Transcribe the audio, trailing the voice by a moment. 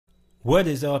What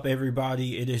is up,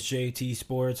 everybody? It is JT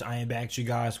Sports. I am back to you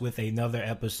guys with another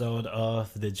episode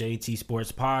of the JT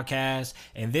Sports Podcast.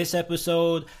 In this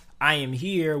episode, I am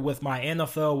here with my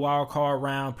NFL wildcard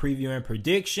round preview and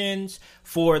predictions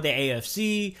for the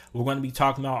AFC. We're going to be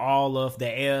talking about all of the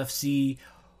AFC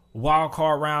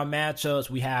wildcard round matchups.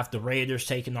 We have the Raiders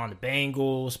taking on the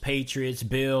Bengals, Patriots,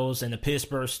 Bills, and the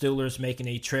Pittsburgh Steelers making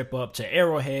a trip up to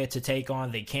Arrowhead to take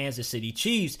on the Kansas City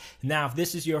Chiefs. Now, if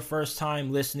this is your first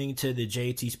time listening to the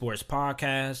JT Sports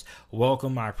Podcast,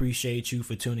 welcome. I appreciate you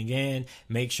for tuning in.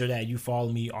 Make sure that you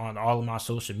follow me on all of my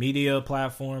social media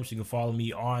platforms. You can follow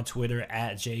me on Twitter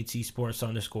at JT Sports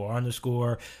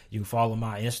 __. You can follow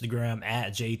my Instagram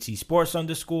at JT Sports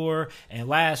 _. And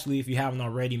lastly, if you haven't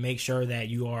already, make sure that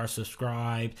you are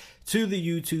subscribed to the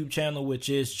YouTube channel, which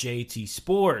is JT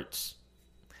Sports.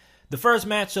 The first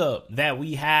matchup that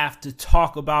we have to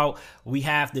talk about, we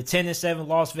have the 10-7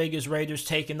 Las Vegas Raiders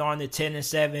taking on the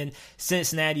 10-7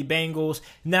 Cincinnati Bengals.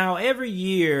 Now, every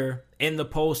year in the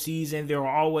postseason, there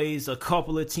are always a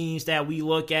couple of teams that we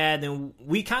look at, and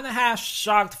we kind of have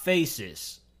shocked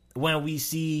faces when we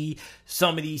see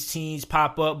some of these teams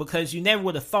pop up, because you never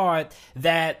would have thought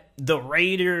that the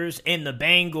Raiders and the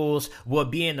Bengals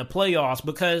would be in the playoffs,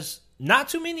 because not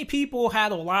too many people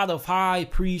had a lot of high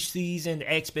preseason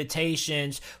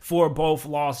expectations for both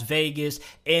Las Vegas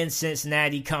and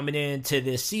Cincinnati coming into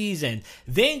this season.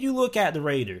 Then you look at the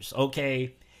Raiders,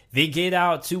 okay? They get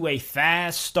out to a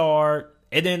fast start,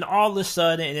 and then all of a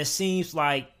sudden, and it seems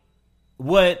like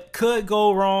what could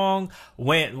go wrong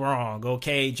went wrong,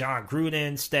 okay? John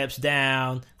Gruden steps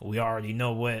down. We already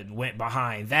know what went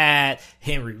behind that.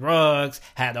 Henry Ruggs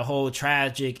had a whole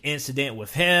tragic incident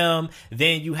with him.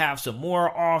 Then you have some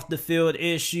more off-the-field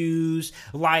issues.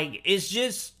 Like, it's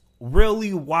just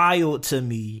really wild to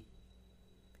me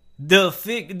to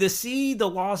see the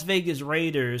Las Vegas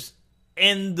Raiders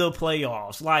in the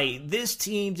playoffs. Like, this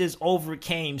team just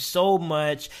overcame so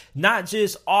much, not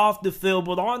just off the field,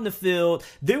 but on the field.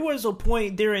 There was a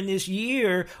point during this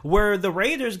year where the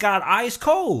Raiders got ice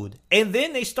cold, and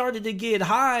then they started to get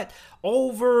hot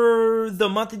over the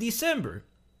month of December.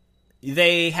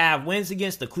 They have wins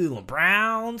against the Cleveland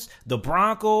Browns, the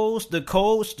Broncos, the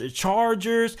Colts, the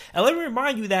Chargers. And let me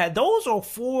remind you that those are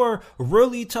 4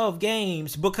 really tough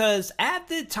games, because at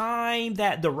the time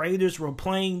that the Raiders were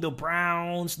playing the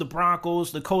Browns, the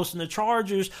Broncos, the Colts, and the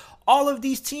Chargers, all of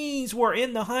these teams were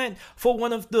in the hunt for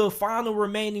one of the final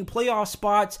remaining playoff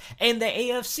spots in the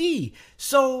AFC.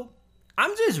 So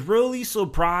I'm just really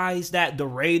surprised that the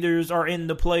Raiders are in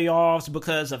the playoffs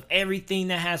because of everything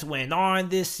that has went on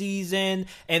this season.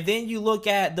 And then you look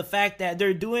at the fact that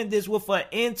they're doing this with an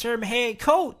interim head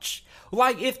coach.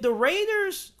 Like, if the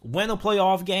Raiders win a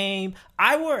playoff game,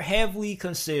 I would heavily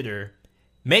consider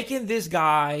making this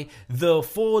guy the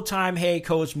full-time head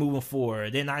coach moving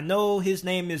forward. And I know his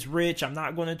name is Rich. I'm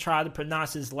not going to try to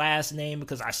pronounce his last name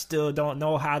because I still don't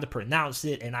know how to pronounce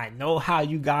it. And I know how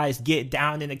you guys get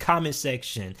down in the comment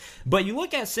section. But you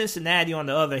look at Cincinnati on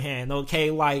the other hand,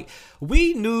 okay? Like,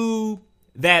 we knew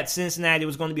that Cincinnati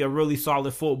was going to be a really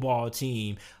solid football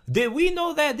team. Did we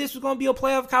know that this was going to be a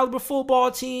playoff caliber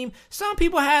football team? Some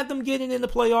people had them getting in the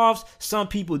playoffs, some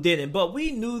people didn't. But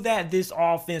we knew that this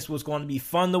offense was going to be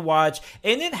fun to watch,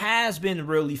 and it has been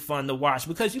really fun to watch,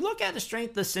 because you look at the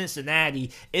strength of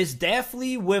Cincinnati, it's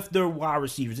definitely with their wide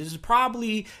receivers. This is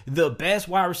probably the best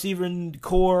wide receiver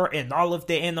core in all of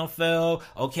the NFL.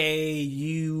 Okay,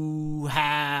 you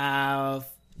have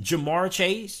Ja'Marr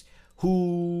Chase,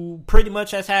 who pretty much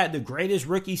has had the greatest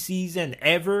rookie season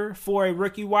ever for a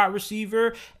rookie wide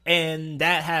receiver, and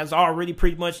that has already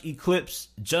pretty much eclipsed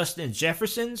Justin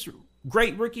Jefferson's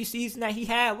great rookie season that he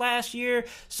had last year.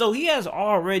 So he has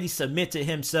already cemented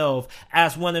himself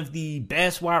as one of the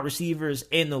best wide receivers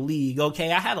in the league.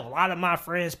 Okay, I had a lot of my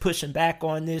friends pushing back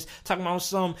on this, talking about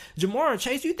some Ja'Marr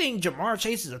Chase. You think Ja'Marr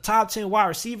Chase is a top 10 wide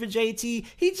receiver, JT?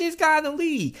 He just got in the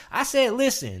league. I said,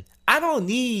 listen, I don't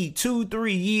need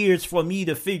 2-3 years for me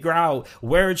to figure out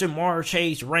where Ja'Marr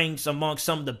Chase ranks amongst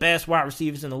some of the best wide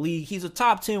receivers in the league. He's a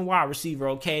top 10 wide receiver,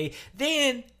 okay?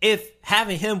 Then, if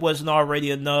having him wasn't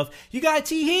already enough, you got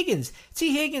T. Higgins.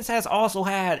 T. Higgins has also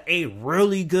had a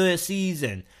really good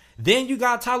season. Then you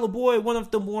got Tyler Boyd, one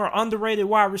of the more underrated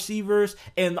wide receivers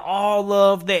in all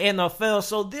of the NFL.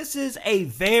 So this is a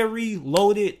very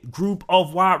loaded group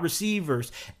of wide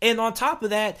receivers. And on top of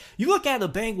that, you look at the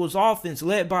Bengals offense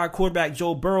led by quarterback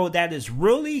Joe Burrow that is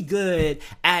really good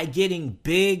at getting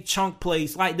big chunk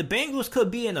plays. Like the Bengals could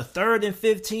be in a 3rd and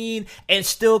 15 and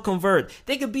still convert.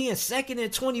 They could be in 2nd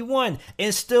and 21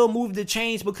 and still move the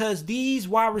chains because these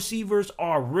wide receivers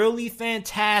are really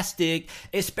fantastic,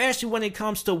 especially when it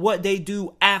comes to what what they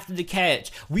do after the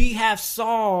catch.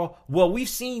 We've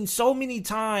seen so many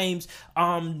times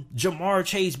Ja'Marr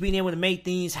Chase being able to make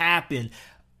things happen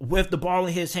with the ball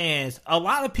in his hands. A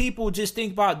lot of people just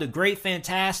think about the great,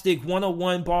 fantastic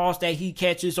one-on-one balls that he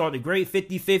catches or the great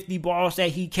 50-50 balls that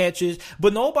he catches,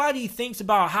 but nobody thinks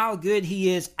about how good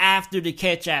he is after the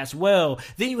catch as well.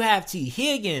 Then you have T.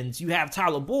 Higgins, you have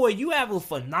Tyler Boyd, you have a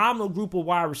phenomenal group of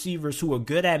wide receivers who are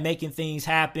good at making things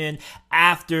happen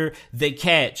after the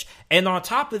catch. And on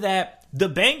top of that, the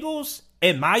Bengals,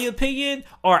 in my opinion,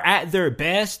 are at their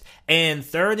best in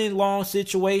third and long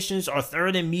situations or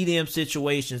third and medium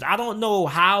situations. I don't know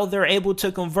how they're able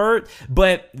to convert,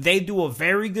 but they do a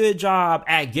very good job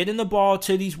at getting the ball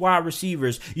to these wide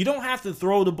receivers. You don't have to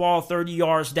throw the ball 30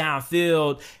 yards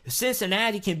downfield.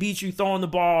 Cincinnati can beat you throwing the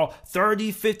ball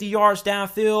 30, 50 yards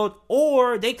downfield,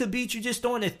 or they could beat you just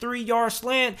throwing a 3-yard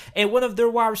slant, and one of their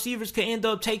wide receivers could end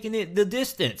up taking it the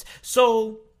distance.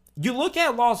 So you look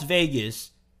at Las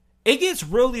Vegas, it gets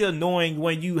really annoying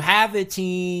when you have a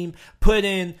team put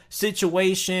in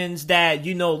situations that,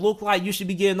 look like you should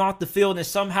be getting off the field and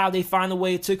somehow they find a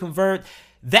way to convert.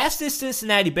 That's the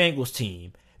Cincinnati Bengals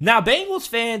team. Now, Bengals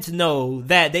fans know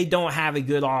that they don't have a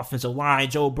good offensive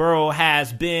line. Joe Burrow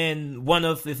has been one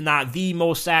of, if not the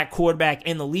most sacked quarterback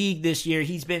in the league this year.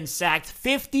 He's been sacked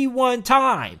 51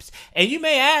 times. And you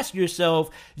may ask yourself,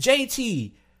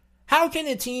 JT, how can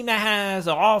a team that has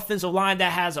an offensive line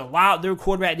that has allowed their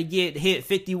quarterback to get hit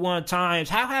 51 times,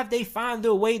 how have they found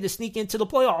their way to sneak into the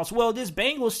playoffs? Well, this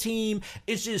Bengals team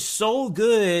is just so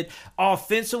good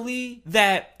offensively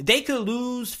that they could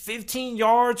lose 15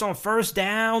 yards on first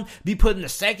down, be put in a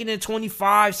 2nd and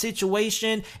 25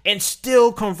 situation, and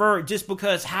still convert just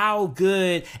because how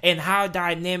good and how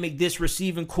dynamic this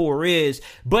receiving core is.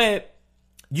 But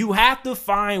you have to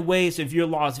find ways if you're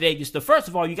Las Vegas. First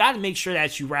of all, you got to make sure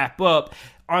that you wrap up.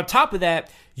 On top of that,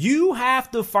 you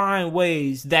have to find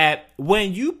ways that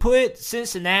when you put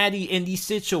Cincinnati in these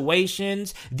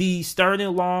situations, these third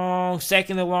and long,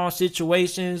 second and long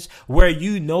situations where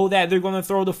you know that they're going to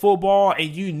throw the football and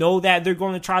you know that they're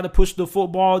going to try to push the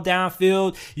football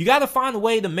downfield, you got to find a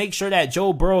way to make sure that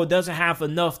Joe Burrow doesn't have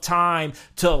enough time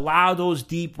to allow those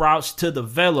deep routes to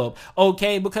develop,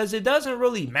 okay? Because it doesn't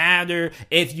really matter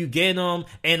if you get them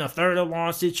in a third and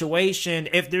long situation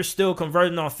if they're still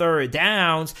converting on third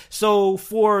downs. So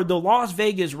for the Las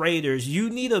Vegas Raiders, you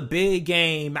need a big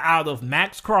game out of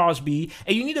Max Crosby,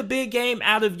 and you need a big game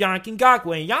out of Yannick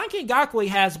Ngakoue. And Yannick Ngakoue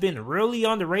has been really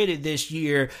underrated this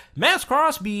year. Max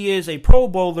Crosby is a Pro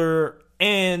Bowler,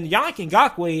 and Yannick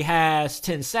Ngakoue has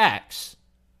 10 sacks,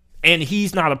 and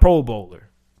he's not a Pro Bowler.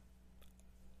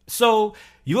 So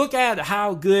you look at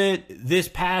how good this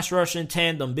pass rushing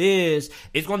tandem is,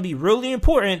 it's going to be really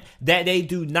important that they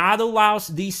do not allow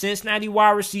these Cincinnati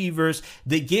wide receivers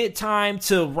to get time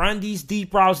to run these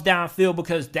deep routes downfield,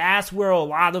 because that's where a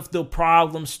lot of the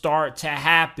problems start to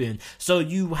happen. So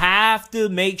you have to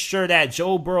make sure that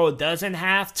Joe Burrow doesn't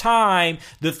have time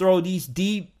to throw these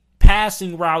deep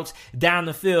passing routes down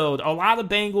the field. A lot of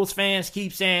Bengals fans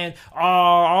keep saying,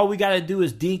 all we got to do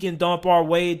is dink and dump our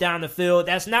way down the field.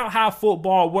 That's not how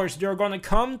football works. There are going to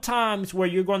come times where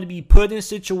you're going to be put in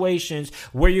situations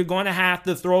where you're going to have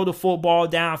to throw the football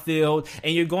downfield,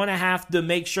 and you're going to have to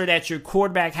make sure that your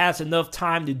quarterback has enough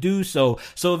time to do so.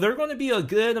 So there are going to be a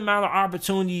good amount of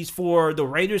opportunities for the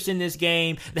Raiders in this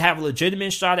game to have a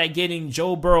legitimate shot at getting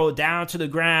Joe Burrow down to the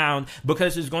ground,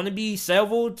 because there's going to be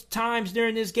several times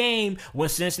during this game when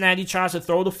Cincinnati tries to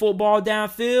throw the football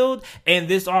downfield, and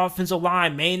this offensive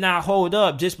line may not hold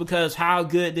up just because how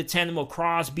good the tandem of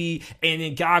Crosby and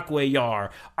Ngakoue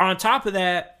are. On top of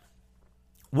that,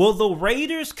 will the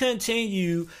Raiders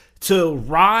continue to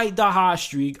ride the hot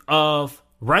streak of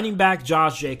running back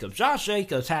Josh Jacobs? Josh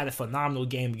Jacobs had a phenomenal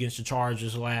game against the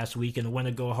Chargers last week in the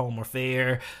win-or-go-home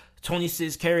affair.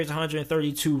 26 carries,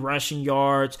 132 rushing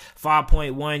yards,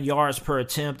 5.1 yards per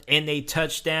attempt, and a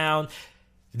touchdown.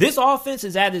 This offense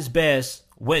is at its best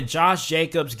when Josh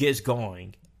Jacobs gets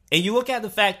going. And you look at the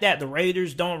fact that the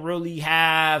Raiders don't really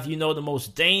have, the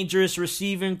most dangerous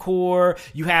receiving core.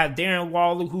 You have Darren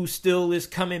Waller, who still is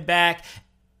coming back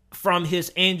from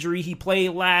his injury. He played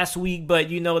last week, but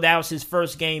that was his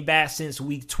first game back since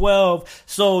week 12.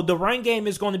 So the run game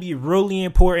is going to be really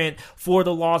important for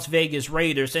the Las Vegas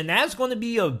Raiders, and that's going to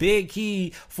be a big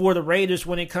key for the Raiders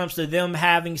when it comes to them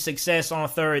having success on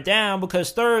third down,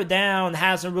 because third down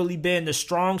hasn't really been the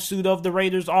strong suit of the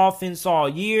Raiders offense all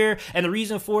year. And the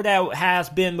reason for that has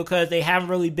been because they haven't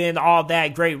really been all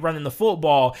that great running the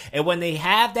football. And when they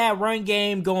have that run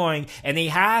game going and they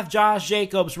have Josh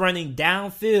Jacobs running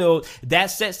downfield, field, that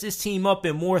sets this team up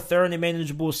in more third and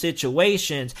manageable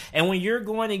situations. And when you're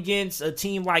going against a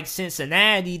team like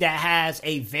Cincinnati that has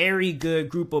a very good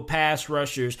group of pass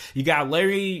rushers, you got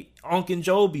Larry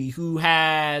Ogunjobi, who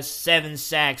has 7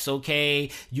 sacks,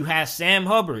 okay? You have Sam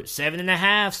Hubbard,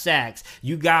 7.5 sacks.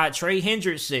 You got Trey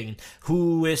Hendrickson,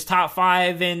 who is top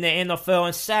 5 in the NFL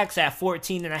in sacks at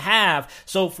 14.5.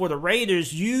 So for the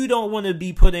Raiders, you don't want to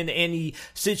be put in any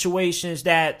situations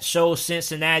that show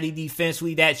Cincinnati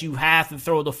defensively that you have to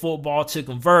throw the football to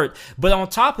convert. But on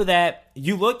top of that,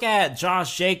 you look at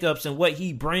Josh Jacobs and what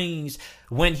he brings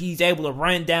when he's able to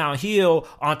run downhill.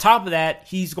 On top of that,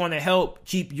 he's going to help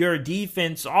keep your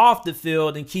defense off the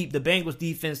field and keep the Bengals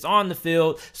defense on the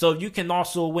field. So you can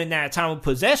also win that time of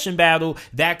possession battle.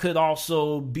 That could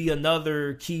also be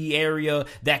another key area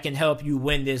that can help you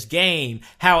win this game.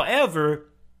 However,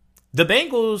 the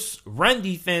Bengals' run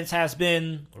defense has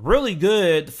been really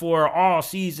good for all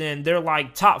season. They're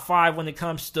like top 5 when it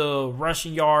comes to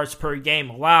rushing yards per game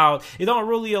allowed. They don't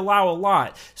really allow a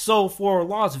lot. So for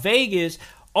Las Vegas,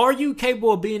 are you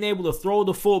capable of being able to throw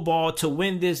the football to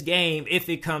win this game if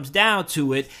it comes down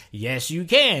to it? Yes, you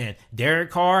can. Derek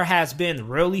Carr has been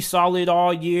really solid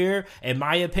all year. In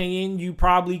my opinion, you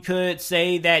probably could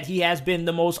say that he has been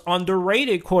the most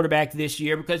underrated quarterback this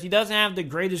year because he doesn't have the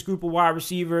greatest group of wide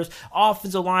receivers.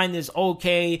 Offensive line is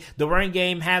okay. The run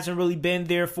game hasn't really been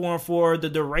there for him for the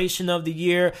duration of the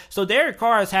year. So Derek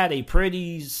Carr has had a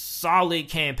pretty solid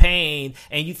campaign,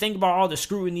 and you think about all the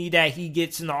scrutiny that he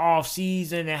gets in the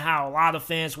offseason and how a lot of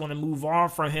fans want to move on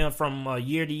from him from a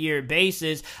year-to-year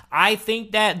basis. I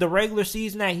think that the regular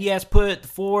season that he has put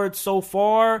forward so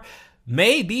far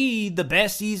may be the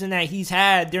best season that he's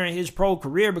had during his pro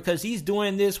career because he's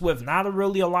doing this with not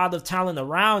really a lot of talent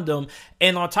around him.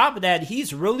 And on top of that,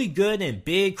 he's really good in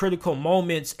big critical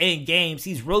moments in games.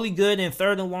 He's really good in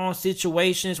third and long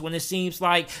situations when it seems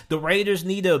like the Raiders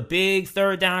need a big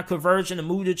third down conversion to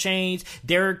move the chains.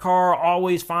 Derek Carr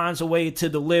always finds a way to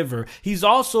deliver. He's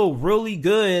also really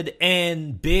good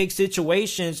in big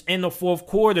situations in the fourth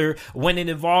quarter when it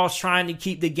involves trying to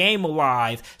keep the game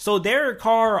alive. So Derek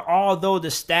Carr, although the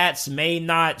stats may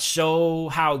not show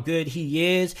how good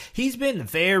he is, he's been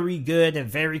very good and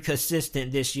very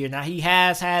consistent this year. Now, he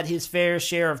has had his fair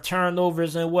share of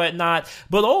turnovers and whatnot,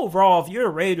 but overall, if you're a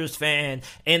Raiders fan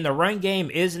and the run game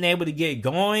isn't able to get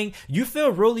going, you feel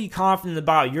really confident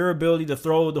about your ability to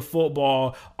throw the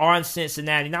football on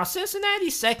Cincinnati. Now,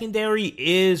 Cincinnati's secondary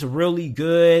is really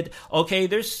good. Okay,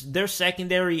 their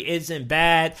secondary isn't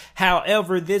bad.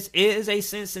 However, this is a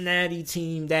Cincinnati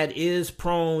team that is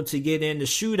prone to get into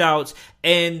shootouts,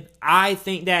 and I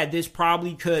think that this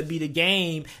probably could be the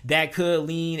game that could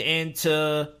lean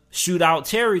into shootout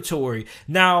territory.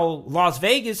 Now, Las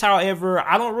Vegas, however,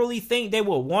 I don't really think they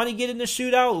would want to get in the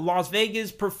shootout. Las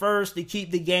Vegas prefers to keep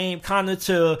the game kind of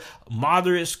to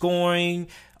moderate scoring,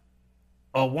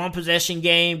 a one possession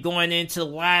game going into the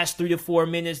last 3 to 4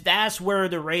 minutes. That's where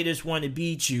the Raiders want to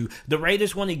beat you. The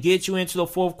Raiders want to get you into the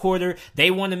fourth quarter.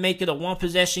 They want to make it a one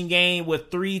possession game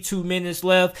with 2 minutes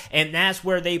left, and that's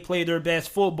where they play their best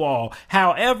football.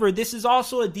 However, this is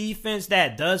also a defense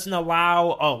that doesn't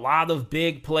allow a lot of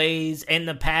big plays in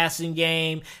the passing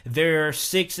game. They're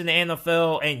 6th in the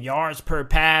NFL in yards per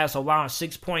pass, allowing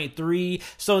 6.3.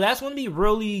 So that's going to be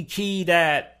really key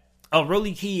a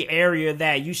really key area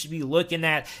that you should be looking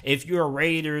at if you're a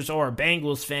Raiders or a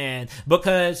Bengals fan,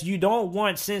 because you don't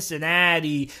want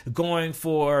Cincinnati going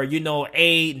for,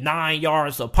 8-9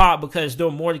 yards a pop, because they're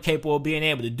more than capable of being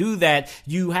able to do that.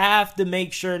 You have to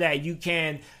make sure that you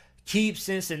can keep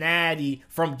Cincinnati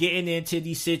from getting into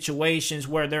these situations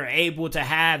where they're able to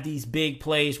have these big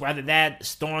plays, whether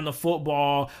that's throwing the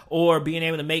football or being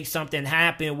able to make something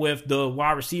happen with the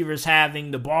wide receivers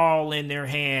having the ball in their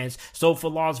hands. So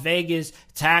for Las Vegas,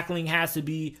 tackling has to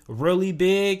be really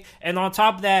big. And on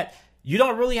top of that, you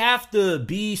don't really have to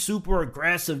be super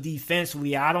aggressive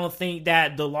defensively. I don't think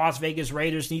that the Las Vegas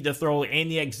Raiders need to throw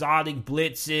any exotic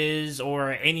blitzes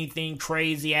or anything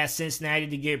crazy at Cincinnati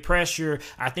to get pressure.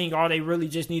 I think all they really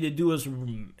just need to do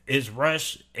is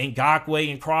rush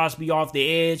Ngakoue and Crosby off the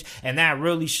edge, and that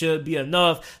really should be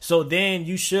enough. So then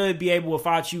you should be able,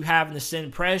 without you having to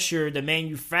send pressure to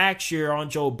manufacture on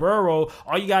Joe Burrow,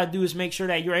 all you got to do is make sure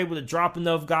that you're able to drop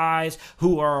enough guys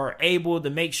who are able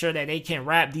to make sure that they can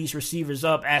wrap these receivers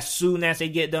up as soon as they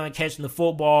get done catching the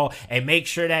football, and make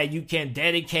sure that you can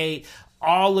dedicate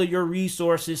all of your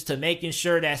resources to making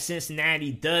sure that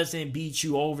Cincinnati doesn't beat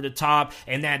you over the top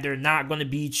and that they're not going to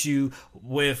beat you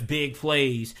with big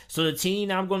plays. So the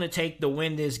team I'm going to take to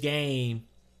win this game,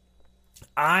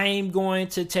 I'm going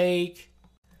to take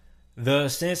the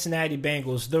Cincinnati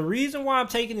Bengals. The reason why I'm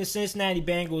taking the Cincinnati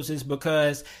Bengals is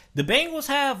because the Bengals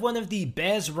have one of the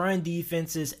best run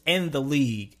defenses in the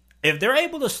league. If they're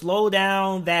able to slow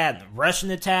down that rushing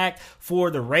attack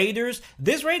for the Raiders,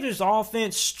 this Raiders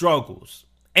offense struggles.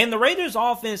 And the Raiders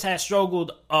offense has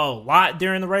struggled a lot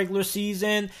during the regular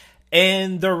season.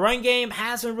 And the run game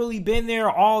hasn't really been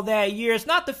there all that year. It's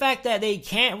not the fact that they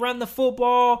can't run the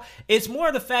football. It's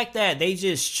more the fact that they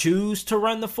just choose to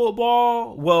run the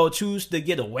football. Well, choose to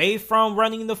get away from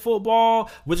running the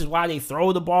football, which is why they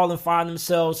throw the ball and find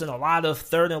themselves in a lot of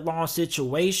third and long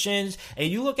situations. And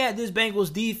you look at this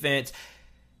Bengals defense,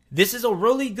 this is a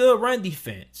really good run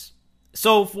defense.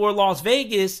 So for Las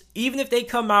Vegas, even if they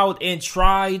come out and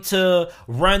try to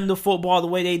run the football the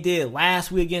way they did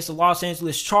last week against the Los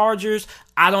Angeles Chargers,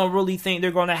 I don't really think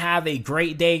they're going to have a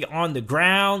great day on the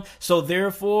ground. So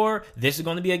therefore, this is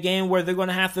going to be a game where they're going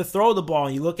to have to throw the ball.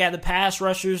 And you look at the pass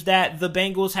rushers that the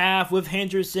Bengals have with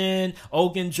Henderson,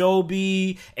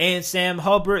 Ogunjobi, and Sam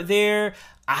Hubbard there.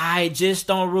 I just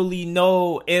don't really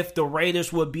know if the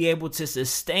Raiders would be able to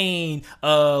sustain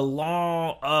a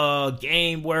long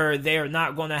game where they're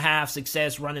not going to have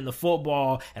success running the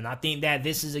football. And I think that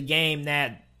this is a game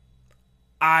that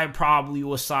I probably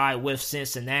will side with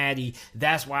Cincinnati.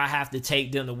 That's why I have to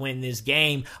take them to win this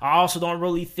game. I also don't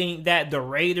really think that the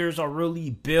Raiders are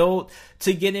really built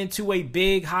to get into a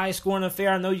big, high-scoring affair.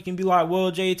 I know you can be like,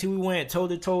 well, JT, we went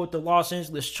toe-to-toe with the Los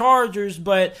Angeles Chargers,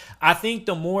 but I think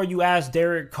the more you ask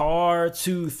Derek Carr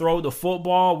to throw the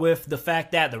football with the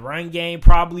fact that the run game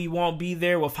probably won't be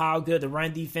there with how good the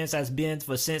run defense has been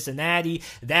for Cincinnati,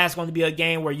 that's going to be a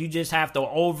game where you just have to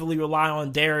overly rely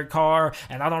on Derek Carr,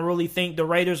 and I don't really think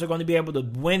the Raiders are going to be able to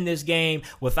win this game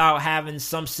without having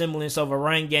some semblance of a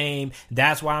run game.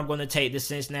 That's why I'm going to take the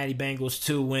Cincinnati Bengals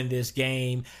to win this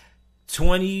game.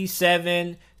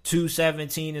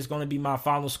 27-17 is going to be my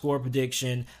final score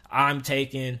prediction. I'm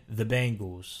taking the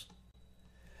Bengals.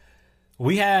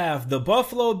 We have the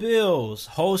Buffalo Bills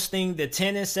hosting the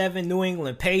 10-7 New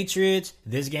England Patriots.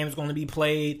 This game is going to be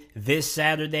played this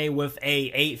Saturday with a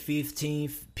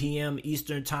 8:15 p.m.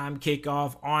 Eastern Time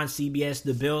kickoff on CBS.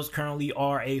 The Bills currently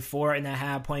are a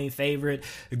 4.5-point favorite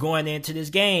going into this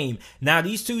game. Now,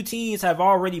 these two teams have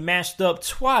already matched up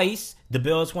twice. The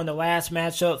Bills won the last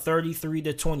matchup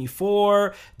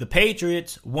 33-24. The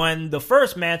Patriots won the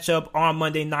first matchup on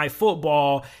Monday Night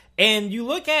Football. And you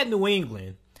look at New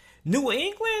England. New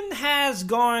England has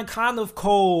gone kind of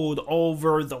cold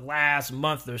over the last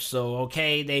month or so,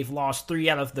 okay? They've lost 3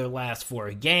 out of their last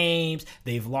 4 games.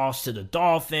 They've lost to the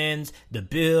Dolphins, the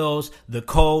Bills, the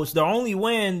Colts. Their only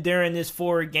win during this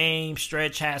 4-game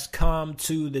stretch has come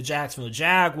to the Jacksonville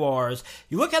Jaguars.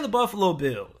 You look at the Buffalo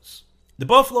Bills. The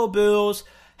Buffalo Bills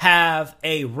have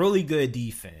a really good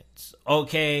defense,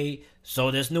 okay?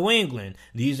 So does New England.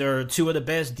 These are two of the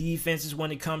best defenses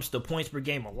when it comes to points per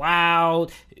game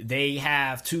allowed. They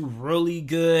have 2 really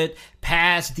good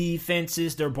pass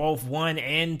defenses. They're both 1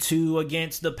 and 2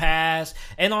 against the pass.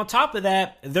 And on top of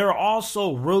that, they're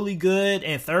also really good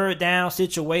in third down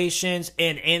situations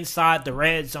and inside the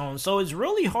red zone. So it's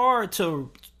really hard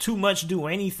to too much do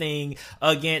anything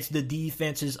against the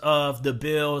defenses of the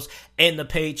Bills and the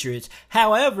Patriots.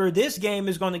 However, this game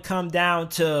is going to come down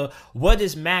to what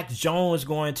is Mac Jones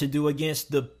going to do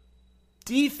against the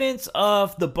defense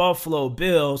of the Buffalo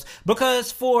Bills,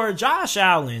 because for Josh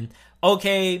Allen,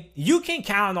 okay, you can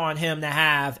count on him to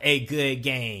have a good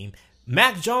game.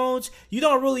 Mac Jones, you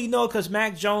don't really know, because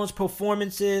Mac Jones'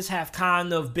 performances have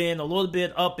kind of been a little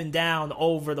bit up and down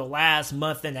over the last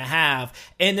month and a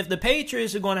half. And if the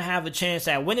Patriots are going to have a chance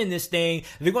at winning this thing,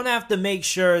 they're going to have to make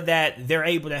sure that they're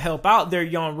able to help out their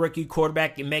young rookie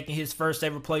quarterback in making his first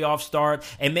ever playoff start,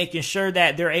 and making sure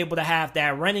that they're able to have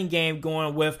that running game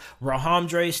going with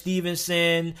Rhamondre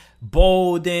Stevenson,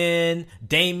 Bolden,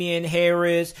 Damian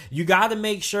Harris. You got to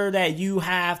make sure that you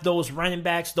have those running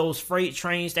backs, those freight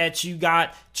trains that you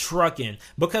got trucking.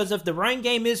 Because if the run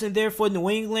game isn't there for New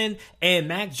England and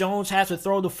Mac Jones has to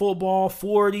throw the football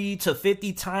 40 to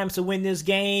 50 times to win this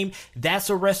game, that's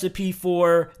a recipe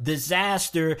for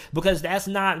disaster, because that's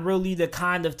not really the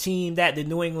kind of team that the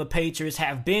New England Patriots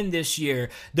have been this year.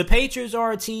 The Patriots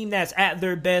are a team that's at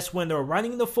their best when they're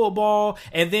running the football,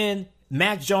 and then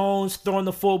Mac Jones throwing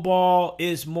the football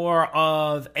is more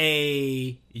of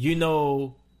a,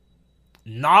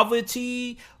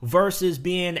 novelty versus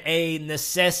being a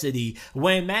necessity.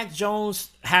 When Mac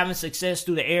Jones having success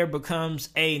through the air becomes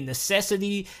a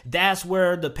necessity, that's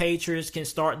where the Patriots can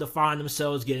start to find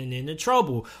themselves getting into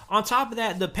trouble. On top of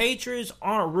that, the Patriots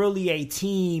aren't really a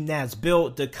team that's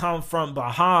built to come from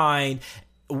behind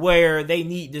where they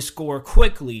need to score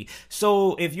quickly.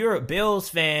 So if you're a Bills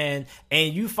fan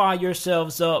and you find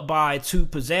yourselves up by 2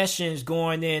 possessions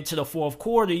going into the fourth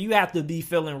quarter, you have to be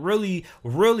feeling really,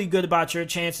 really good about your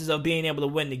chances of being able to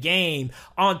win the game.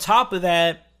 On top of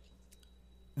that,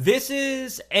 this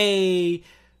is a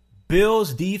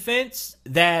Bills defense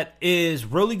that is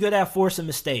really good at forcing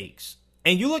mistakes.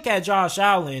 And you look at Josh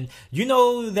Allen, you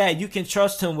know that you can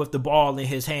trust him with the ball in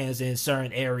his hands in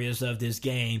certain areas of this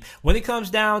game. When it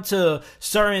comes down to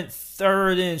certain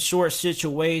 3rd and short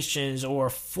situations or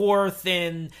 4th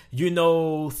and,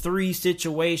 3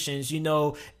 situations,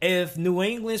 if New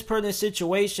England's put in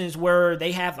situations where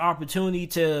they have the opportunity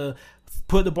to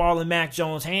put the ball in Mac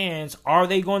Jones' hands, are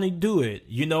they going to do it?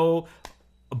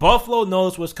 Buffalo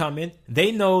knows what's coming.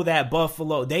 They know that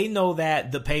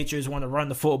the Patriots want to run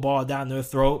the football down their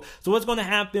throat. So what's going to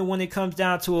happen when it comes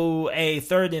down to a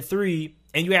 3rd and 3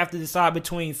 and you have to decide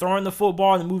between throwing the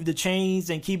football and move the chains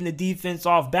and keeping the defense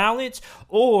off balance,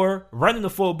 or running the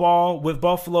football with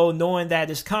Buffalo knowing that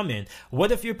it's coming?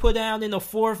 What if you're put down in a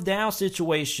 4th down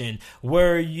situation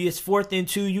where it's 4th and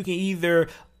 2, you can either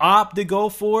opt to go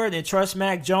for it and trust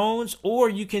Mac Jones, or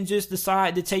you can just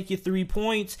decide to take your 3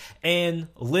 points and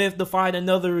live to fight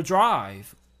another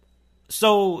drive?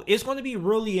 So it's going to be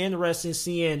really interesting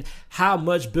seeing how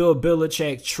much Bill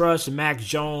Belichick trusts Mac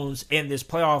Jones in this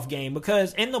playoff game,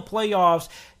 because in the playoffs,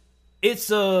 it's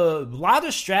a lot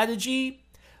of strategy,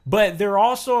 but there are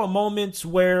also moments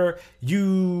where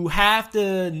you have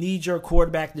to need your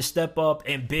quarterback to step up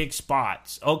in big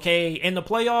spots. Okay, in the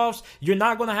playoffs, you're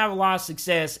not going to have a lot of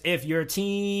success if your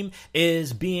team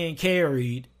is being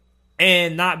carried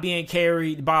and not being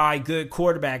carried by good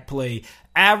quarterback play.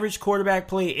 Average quarterback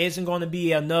play isn't going to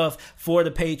be enough for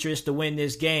the Patriots to win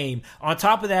this game. On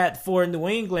top of that, for New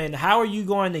England, how are you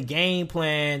going to game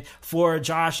plan for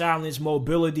Josh Allen's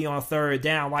mobility on 3rd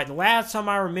down? Like the last time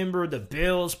I remember the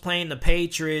Bills playing the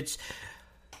Patriots,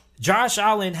 Josh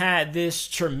Allen had this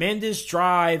tremendous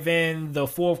drive in the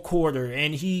 4th quarter,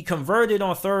 and he converted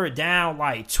on 3rd down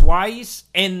like twice,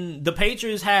 and the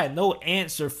Patriots had no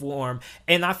answer for him.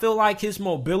 And I feel like his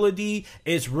mobility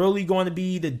is really going to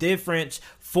be the difference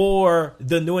for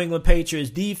the New England Patriots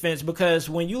defense, because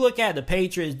when you look at the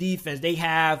Patriots defense, they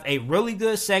have a really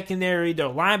good secondary. Their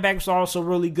linebackers are also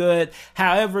really good.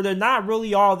 However, they're not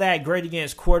really all that great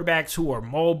against quarterbacks who are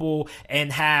mobile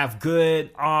and have good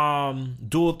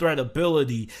dual threat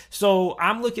ability. So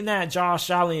I'm looking at Josh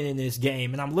Allen in this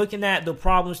game, and I'm looking at the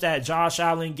problems that Josh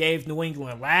Allen gave New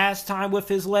England last time with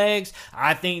his legs.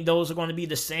 I think those are going to be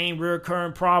the same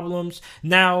recurring problems.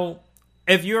 Now,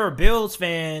 if you're a Bills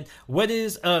fan, what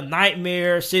is a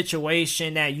nightmare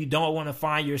situation that you don't want to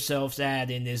find yourselves at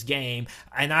in this game?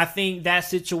 And I think that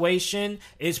situation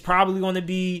is probably going to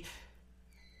be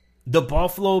the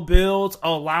Buffalo Bills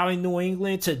allowing New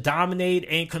England to dominate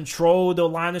and control the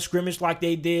line of scrimmage like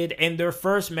they did in their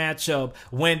first matchup,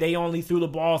 when they only threw the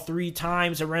ball 3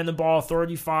 times and ran the ball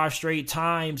 35 straight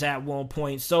times at one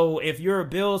point. So if you're a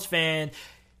Bills fan,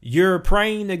 you're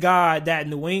praying to God that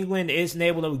New England isn't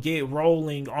able to get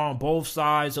rolling on both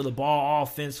sides of the ball,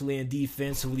 offensively and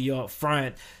defensively up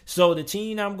front. So the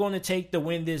team I'm going to take to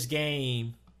win this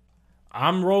game,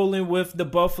 I'm rolling with the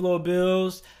Buffalo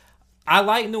Bills. I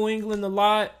like New England a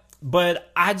lot,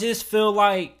 but I just feel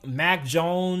like Mac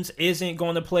Jones isn't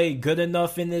going to play good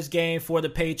enough in this game for the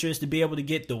Patriots to be able to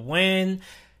get the win.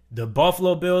 The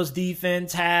Buffalo Bills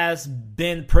defense has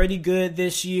been pretty good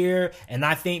this year, and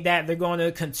I think that they're going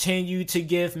to continue to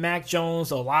give Mac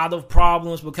Jones a lot of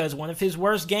problems, because one of his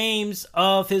worst games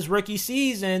of his rookie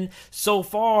season so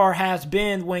far has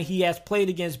been when he has played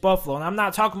against Buffalo. And I'm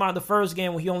not talking about the first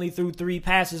game when he only threw 3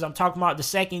 passes. I'm talking about the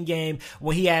second game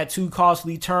when he had 2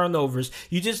 costly turnovers.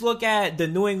 You just look at the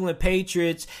New England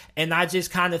Patriots, and I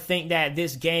just kind of think that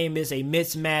this game is a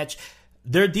mismatch.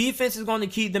 Their defense is going to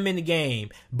keep them in the game,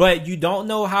 but you don't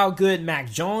know how good Mac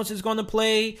Jones is going to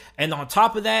play. And on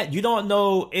top of that, you don't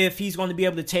know if he's going to be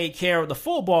able to take care of the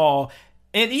football.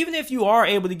 And even if you are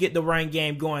able to get the run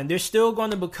game going, there's still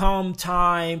going to become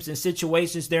times and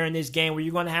situations there in this game where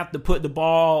you're going to have to put the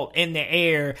ball in the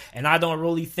air. And I don't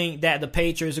really think that the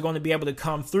Patriots are going to be able to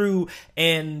come through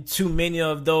in too many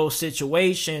of those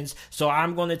situations. So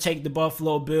I'm going to take the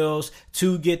Buffalo Bills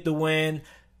to get the win.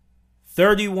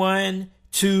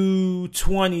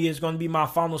 31-20 is going to be my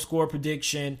final score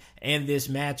prediction in this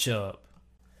matchup.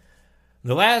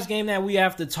 The last game that we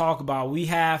have to talk about, we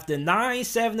have the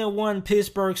 9-7-1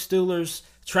 Pittsburgh Steelers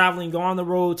traveling on the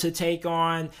road to take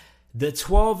on the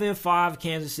 12-5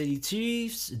 Kansas City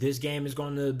Chiefs. This game is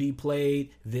going to be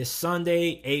played this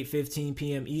Sunday, 8:15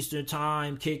 p.m. Eastern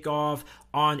Time, kickoff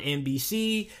on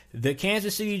NBC. The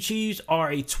Kansas City Chiefs are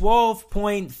a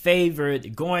 12-point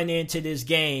favorite going into this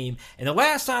game. And the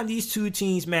last time these two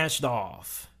teams matched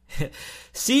off,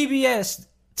 CBS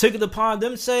took it upon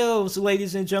themselves,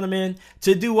 ladies and gentlemen,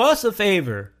 to do us a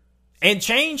favor and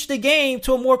change the game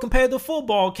to a more competitive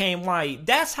football game. Like,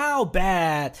 that's how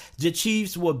bad the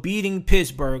Chiefs were beating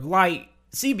Pittsburgh. Like,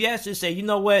 CBS just said, you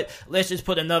know what, let's just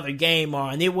put another game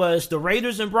on. It was the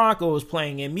Raiders and Broncos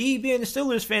playing, and me being a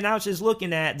Steelers fan, I was just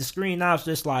looking at the screen, I was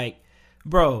just like,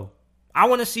 bro, I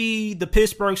want to see the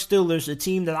Pittsburgh Steelers, a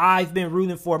team that I've been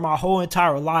rooting for my whole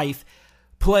entire life,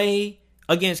 play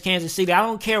against Kansas City. I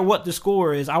don't care what the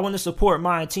score is. I want to support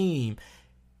my team.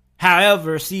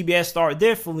 However, CBS started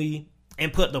differently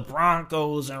and put the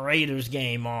Broncos and Raiders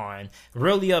game on.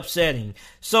 Really upsetting.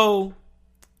 So,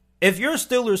 if you're a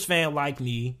Steelers fan like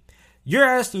me, you're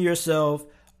asking yourself,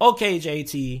 okay,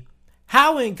 JT,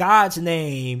 how in God's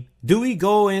name do we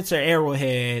go into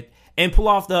Arrowhead and pull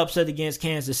off the upset against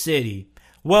Kansas City?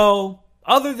 Well,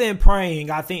 other than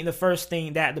praying, I think the first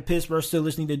thing that the Pittsburgh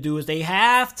Steelers need to do is they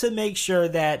have to make sure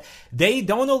that they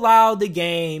don't allow the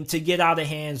game to get out of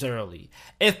hands early.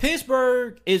 If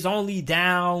Pittsburgh is only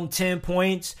down 10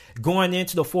 points going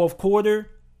into the fourth quarter,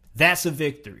 that's a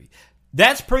victory.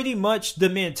 That's pretty much the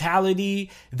mentality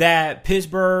that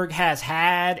Pittsburgh has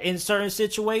had in certain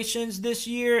situations this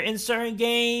year, in certain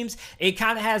games. It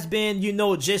kind of has been,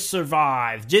 just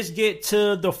survive, just get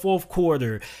to the fourth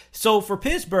quarter. So for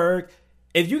Pittsburgh,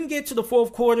 if you can get to the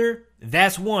fourth quarter,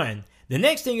 that's one. The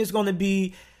next thing is going to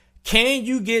be, can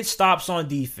you get stops on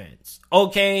defense?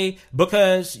 Okay,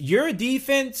 because your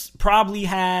defense probably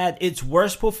had its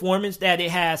worst performance that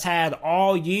it has had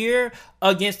all year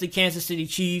against the Kansas City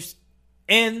Chiefs.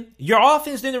 And your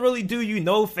offense didn't really do you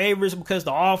no favors because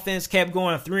the offense kept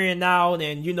going 3 and out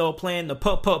and, playing the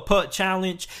putt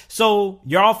challenge. So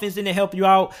your offense didn't help you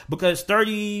out because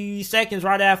 30 seconds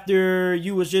right after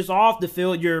you was just off the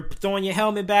field, you're throwing your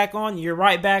helmet back on, you're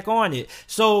right back on it.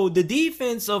 So the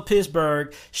defense of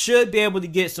Pittsburgh should be able to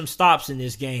get some stops in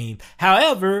this game.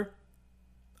 However,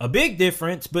 a big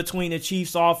difference between the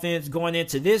Chiefs offense going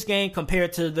into this game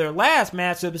compared to their last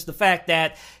matchup is the fact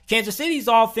that Kansas City's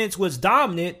offense was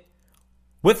dominant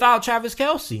without Travis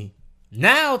Kelce.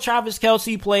 Now Travis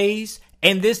Kelce plays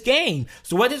in this game.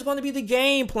 So what is going to be the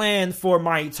game plan for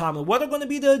Mike Tomlin? What are going to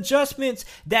be the adjustments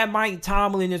that Mike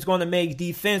Tomlin is going to make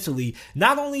defensively?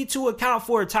 Not only to account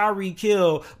for Tyreek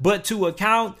Hill, but to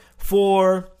account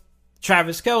for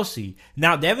Travis Kelce.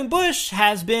 Now Devin Bush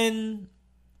has been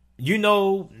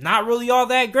not really all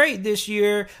that great this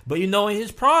year, but in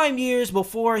his prime years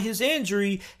before his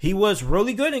injury, he was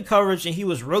really good in coverage and he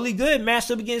was really good matched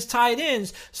up against tight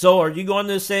ends. So are you going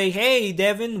to say, hey,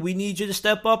 Devin, we need you to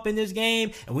step up in this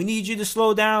game and we need you to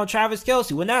slow down Travis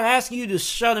Kelce? We're not asking you to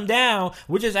shut him down.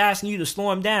 We're just asking you to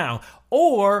slow him down.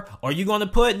 Or are you going to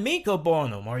put Minka up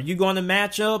on him? Are you going to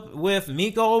match up with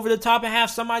Minka over the top and have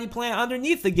somebody playing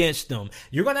underneath against them?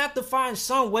 You're going to have to find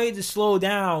some way to slow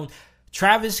down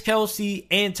Travis Kelce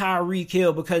and Tyreek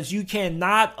Hill because you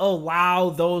cannot allow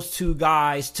those two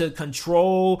guys to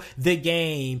control the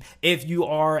game if you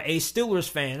are a Steelers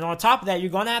fan. And on top of that, you're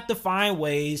going to have to find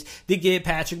ways to get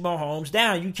Patrick Mahomes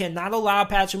down. You cannot allow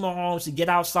Patrick Mahomes to get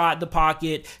outside the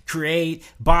pocket, create,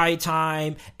 buy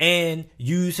time, and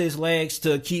use his legs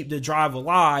to keep the drive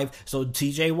alive. So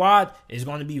TJ Watt is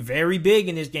going to be very big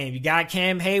in this game. You got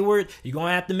Cam Hayward. You're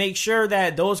going to have to make sure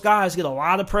that those guys get a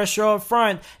lot of pressure up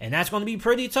front, and that's going to be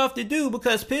pretty tough to do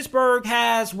because Pittsburgh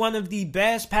has one of the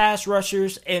best pass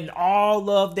rushers in all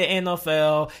of the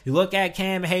NFL. You look at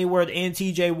Cam Hayward and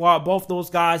TJ Watt, both those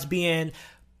guys being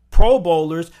Pro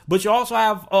Bowlers, but you also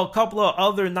have a couple of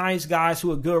other nice guys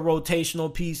who are good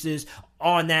rotational pieces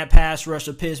on that pass rush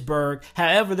of Pittsburgh.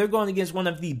 However, they're going against one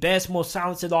of the best, most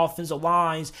talented offensive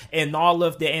lines in all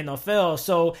of the NFL.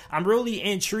 So I'm really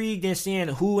intrigued in seeing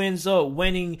who ends up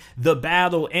winning the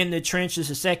battle in the trenches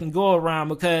the second go around,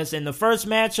 because in the first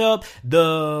matchup,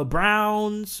 the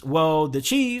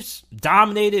Chiefs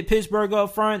dominated Pittsburgh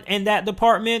up front in that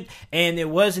department, and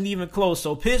it wasn't even close.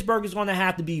 So Pittsburgh is going to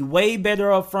have to be way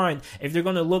better up front if they're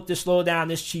going to look to slow down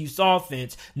this Chiefs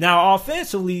offense. Now,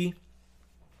 offensively,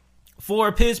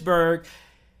 for Pittsburgh,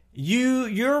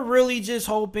 you're really just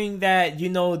hoping that,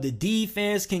 the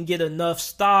defense can get enough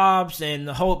stops and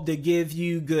hope to give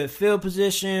you good field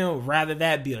position, rather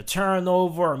that be a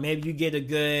turnover, or maybe you get a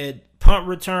good punt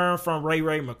return from Ray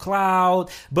McCloud,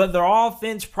 but their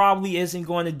offense probably isn't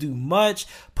going to do much.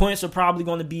 Points are probably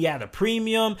going to be at a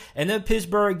premium, and if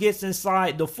Pittsburgh gets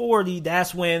inside the 40,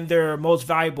 that's when their most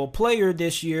valuable player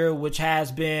this year, which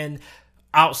has been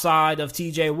outside of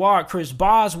TJ Watt, Chris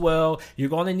Boswell, you're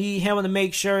going to need him to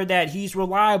make sure that he's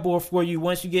reliable for you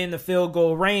once you get in the field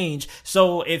goal range.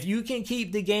 So if you can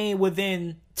keep the game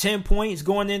within 10 points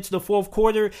going into the fourth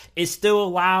quarter, it still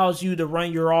allows you to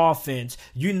run your offense.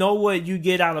 You know what you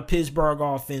get out of Pittsburgh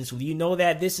offensively. You know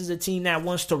that this is a team that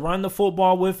wants to run the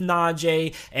football with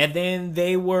Najee, and then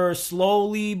they were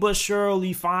slowly but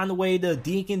surely find a way to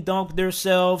dink and dunk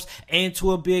themselves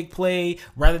into a big play,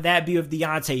 whether that be with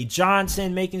Deontay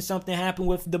Johnson making something happen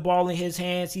with the ball in his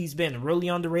hands. He's been really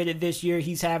underrated this year.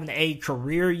 He's having a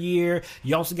career year.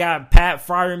 You also got Pat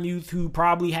Freiermuth, who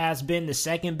probably has been the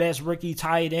second best rookie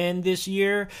tight end this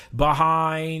year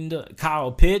behind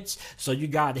Kyle Pitts. So you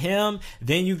got him.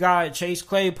 Then you got Chase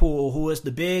Claypool, who is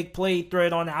the big play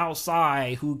threat on the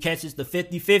outside, who catches the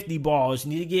 50-50 balls.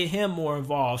 You need to get him more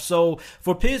involved. So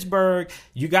for Pittsburgh,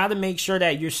 you got to make sure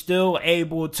that you're still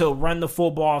able to run the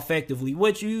football effectively,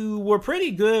 which you were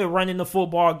pretty good running the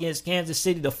football against Kansas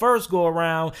City the first go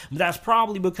around, but that's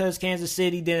probably because Kansas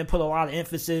City didn't put a lot of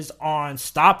emphasis on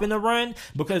stopping the run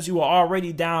because you were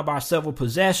already down by several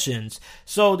possessions.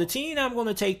 So the team I'm going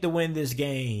to take to win this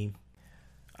game,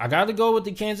 I got to go with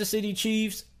the Kansas City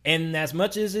Chiefs. And as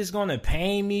much as it's going to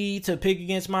pain me to pick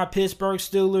against my Pittsburgh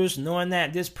Steelers, knowing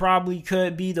that this probably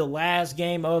could be the last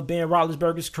game of Ben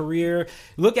Roethlisberger's career,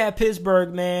 look at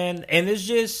Pittsburgh, man, and it's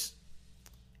just,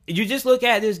 you just look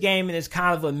at this game and it's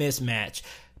kind of a mismatch.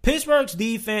 Pittsburgh's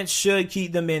defense should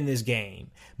keep them in this game.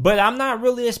 But I'm not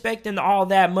really expecting all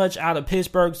that much out of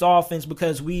Pittsburgh's offense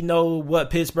because we know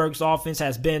what Pittsburgh's offense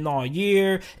has been all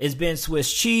year. It's been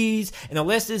Swiss cheese. And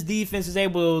unless this defense is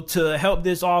able to help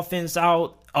this offense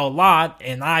out a lot,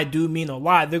 and I do mean a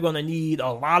lot, they're going to need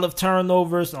a lot of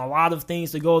turnovers and a lot of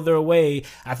things to go their way.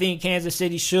 I think Kansas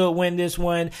City should win this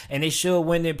one, and they should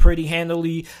win it pretty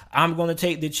handily. I'm going to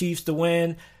take the Chiefs to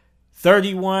win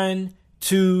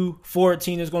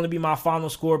 31-14 is going to be my final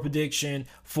score prediction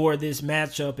for this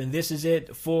matchup. And this is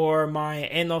it for my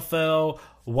NFL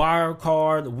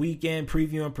Wildcard Weekend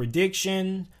preview and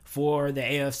prediction for the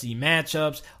AFC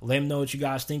matchups. Let me know what you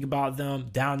guys think about them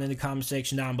down in the comment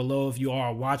section down below. If you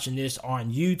are watching this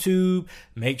on YouTube,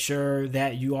 make sure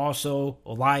that you also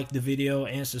like the video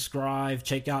and subscribe.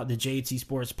 Check out the JT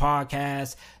Sports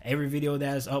Podcast. Every video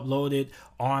that is uploaded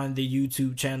on the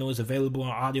YouTube channel is available in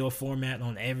audio format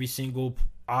on every single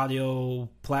audio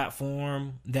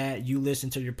platform that you listen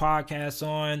to your podcasts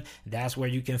on. That's where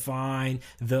you can find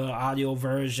the audio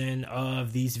version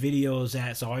of these videos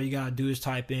at. So all you gotta do is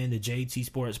type in the JT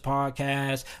Sports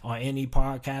Podcast on any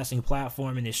podcasting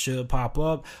platform and it should pop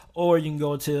up, or you can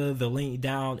go to the link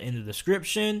down in the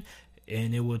description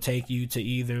and it will take you to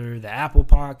either the Apple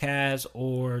Podcast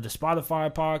or the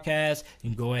Spotify Podcast.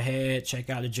 You can go ahead, check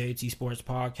out the JT Sports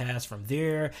Podcast from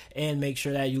there, and make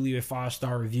sure that you leave a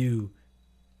 5-star review.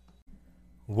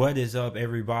 What is up,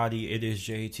 everybody? It is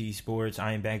JT Sports.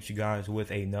 I am back to you guys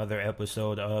with another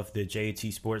episode of the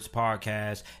JT Sports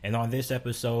Podcast. And on this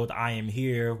episode, I am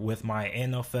here with my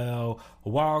NFL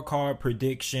wildcard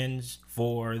predictions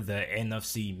for the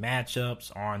NFC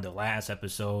matchups. On the last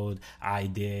episode, I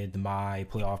did my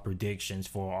playoff predictions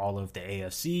for all of the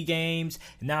AFC games.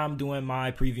 Now I'm doing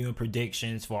my preview and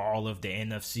predictions for all of the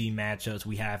NFC matchups.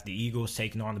 We have the Eagles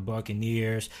taking on the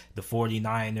Buccaneers, the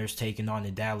 49ers taking on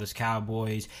the Dallas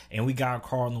Cowboys, and we got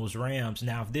Cardinals Rams.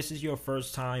 Now, if this is your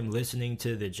first time listening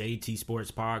to the JT Sports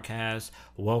Podcast,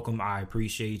 welcome. I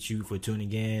appreciate you for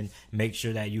tuning in. Make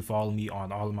sure that you follow me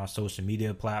on all of my social media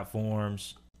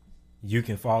platforms. You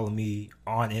can follow me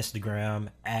on Instagram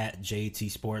at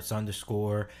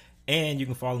JT_Sports_, and you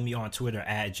can follow me on Twitter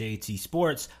at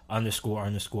JT_Sports__.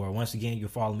 Once again, you can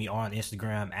follow me on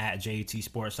Instagram at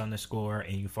JT_Sports_,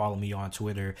 and you follow me on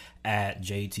Twitter at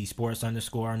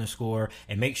JT_Sports__.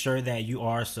 And make sure that you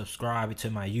are subscribed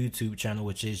to my YouTube channel,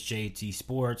 which is JT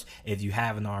Sports, if you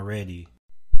haven't already.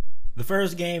 The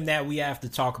first game that we have to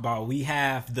talk about, we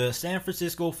have the San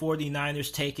Francisco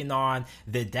 49ers taking on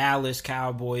the Dallas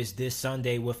Cowboys this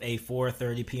Sunday with a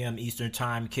 4:30 p.m. Eastern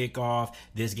Time kickoff.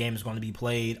 This game is going to be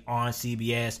played on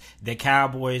CBS. The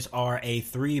Cowboys are a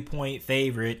 3-point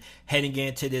favorite heading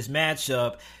into this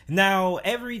matchup. Now,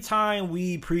 every time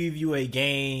we preview a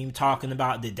game talking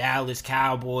about the Dallas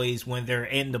Cowboys when they're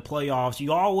in the playoffs,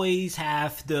 you always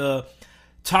have to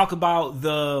talk about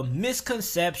the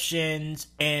misconceptions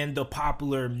and the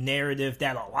popular narrative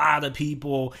that a lot of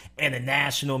people and the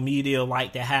national media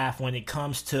like to have when it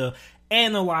comes to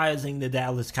analyzing the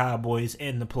Dallas Cowboys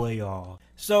in the playoffs.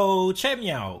 So check me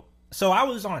out. So I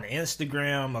was on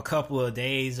Instagram a couple of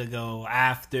days ago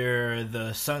after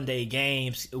the Sunday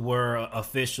games were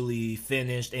officially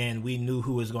finished and we knew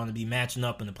who was going to be matching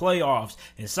up in the playoffs.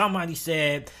 And somebody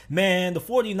said, man, the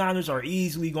 49ers are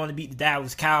easily going to beat the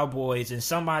Dallas Cowboys. And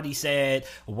somebody said,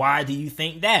 why do you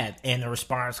think that? And the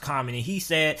response commented, he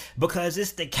said, because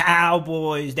it's the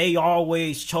Cowboys. They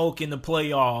always choke in the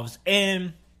playoffs.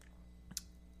 And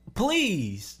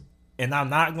please, and I'm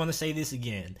not going to say this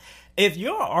again, if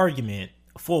your argument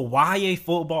for why a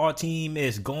football team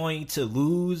is going to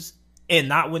lose and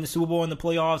not win the Super Bowl in the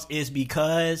playoffs is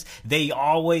because they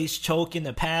always choke in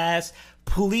the past,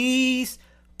 please,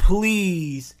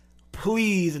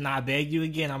 and I beg you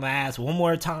again, I'm going to ask one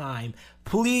more time,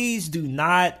 please do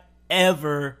not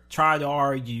ever try to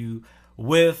argue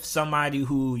with somebody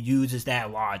who uses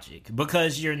that logic,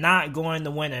 because you're not going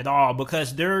to win at all.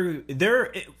 Because they're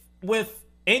with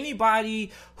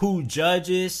anybody who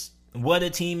judges what a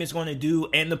team is going to do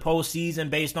in the postseason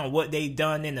based on what they've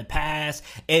done in the past,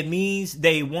 it means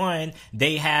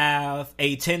they have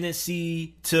a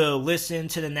tendency to listen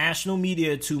to the national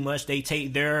media too much. They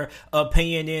take their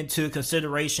opinion into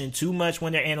consideration too much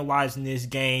when they're analyzing these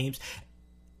games.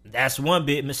 That's one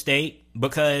big mistake,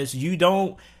 because you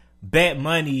don't bet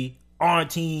money on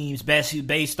teams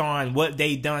based on what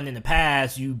they've done in the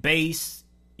past. You base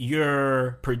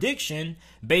your prediction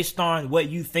based on what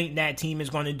you think that team is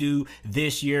going to do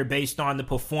this year, based on the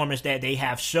performance that they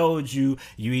have showed you.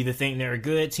 You either think they're a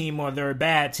good team or they're a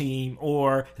bad team,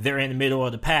 or they're in the middle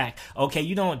of the pack. Okay,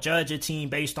 you don't judge a team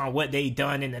based on what they've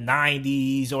done in the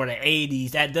 90s or the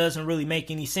 80s. That doesn't really make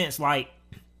any sense. Like,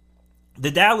 the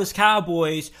Dallas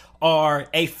Cowboys are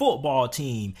a football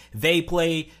team. They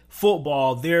play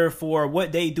football. Therefore,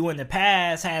 what they do in the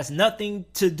past has nothing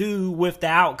to do with the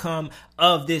outcome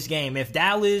of this game. If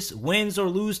Dallas wins or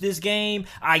lose this game,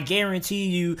 I guarantee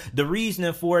you the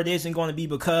reason for it isn't going to be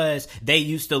because they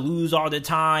used to lose all the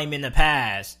time in the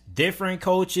past. Different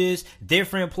coaches,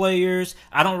 different players.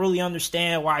 I don't really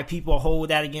understand why people hold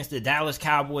that against the Dallas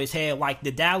Cowboys' head. Like,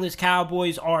 the Dallas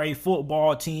Cowboys are a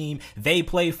football team. They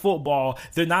play football.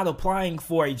 They're not applying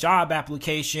for a job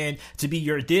application to be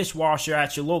your dishwasher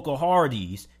at your local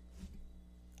Hardee's.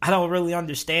 I don't really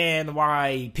understand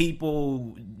why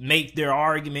people make their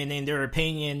argument and their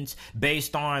opinions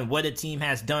based on what a team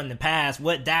has done in the past.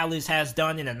 What Dallas has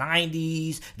done in the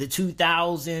 90s, the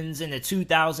 2000s, and the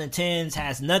 2010s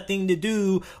has nothing to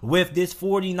do with this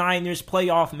 49ers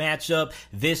playoff matchup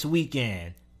this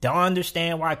weekend. Don't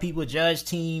understand why people judge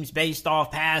teams based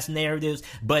off past narratives,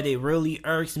 but it really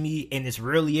irks me and it's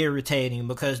really irritating,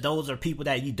 because those are people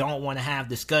that you don't want to have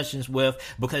discussions with,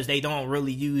 because they don't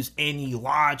really use any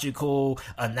logical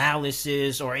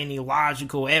analysis or any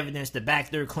logical evidence to back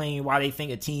their claim why they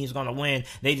think a team's going to win.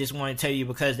 They just want to tell you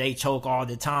because they choke all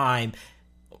the time,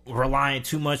 relying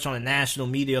too much on the national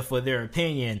media for their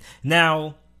opinion.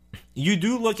 Now, you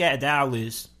do look at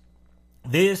Dallas.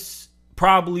 This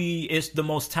probably is the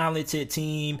most talented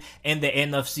team in the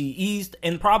NFC East,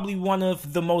 and probably one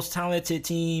of the most talented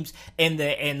teams in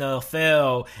the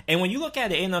NFL. And when you look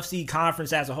at the NFC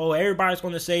conference as a whole, everybody's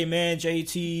going to say, man,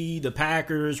 JT, the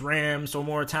Packers, Rams are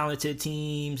more talented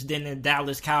teams than the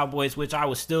Dallas Cowboys, which I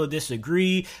would still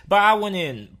disagree, but I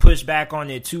wouldn't push back on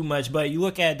it too much. But you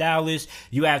look at Dallas,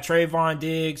 you have Trayvon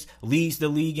Diggs, leads the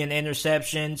league in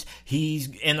interceptions. He's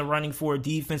in the running for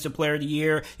Defensive Player of the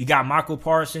Year. You got Michael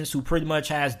Parsons, who pretty much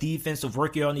has Defensive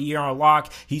Rookie of the Year on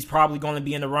lock. He's probably going to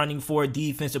be in the running for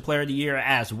Defensive Player of the Year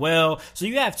as well. So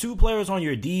you have two players on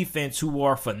your defense who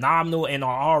are phenomenal and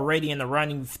are already in the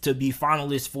running to be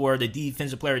finalists for the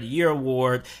Defensive Player of the Year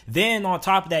award. Then on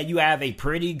top of that, you have a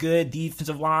pretty good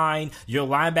defensive line. Your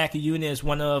linebacker unit is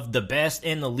one of the best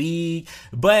in the league.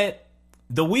 But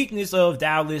the weakness of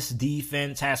Dallas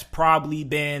defense has probably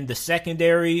been the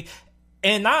secondary,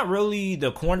 and not really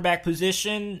the cornerback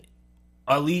position.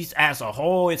 At least as a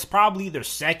whole, it's probably their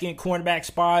second cornerback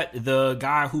spot, the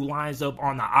guy who lines up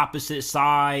on the opposite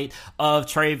side of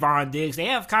Trayvon Diggs. They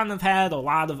have kind of had a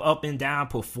lot of up and down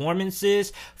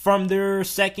performances from their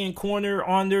second corner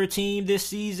on their team this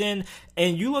season.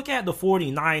 And you look at the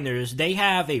 49ers, they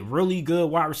have a really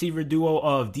good wide receiver duo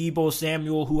of Deebo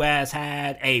Samuel, who has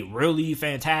had a really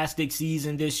fantastic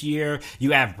season this year.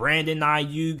 You have Brandon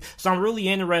Ayuk. So I'm really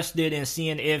interested in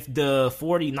seeing if the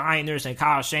 49ers and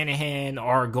Kyle Shanahan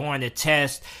are going to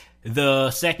test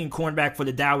the second cornerback for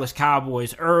the Dallas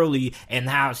Cowboys early, and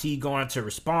how's he going to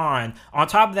respond. On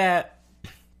top of that,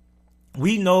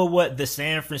 we know what the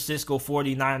San Francisco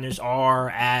 49ers are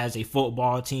as a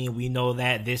football team. We know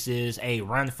that this is a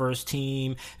run-first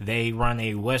team. They run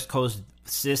a West Coast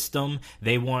system.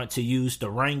 They want to use the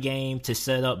run game to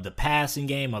set up the passing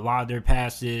game. A lot of their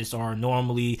passes are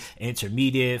normally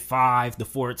intermediate, 5 to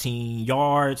 14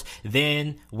 yards.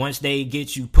 Then once they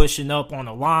get you pushing up on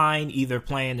the line, either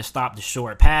playing to stop the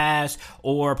short pass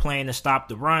or playing to stop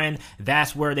the run,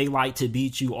 that's where they like to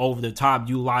beat you over the top,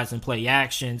 utilizing play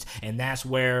actions, and that's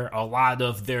where a lot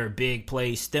of their big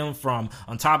plays stem from.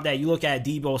 On top of that, you look at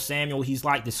Deebo Samuel, he's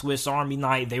like the Swiss Army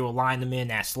knife. They will line him in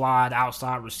that slot,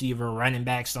 outside receiver, running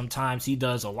back. Sometimes he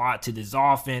does a lot to this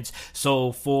offense.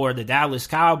 So for the Dallas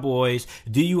Cowboys,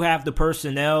 do you have the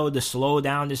personnel to slow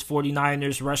down this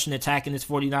 49ers rushing attack in this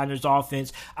 49ers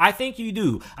offense? I think you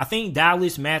do. I think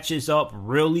Dallas matches up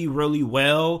really, really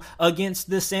well against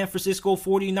the San Francisco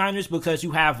 49ers because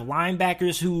you have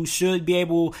linebackers who should be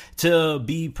able to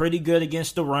be pretty good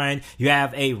against the run. You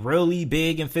have a really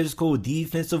big and physical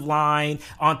defensive line.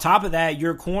 On top of that,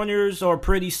 your corners are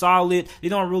pretty solid. They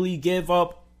don't really give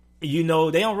up. They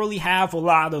don't really have a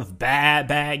lot of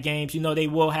bad games. They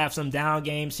will have some down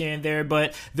games here and there,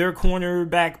 but their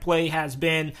cornerback play has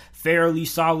been fairly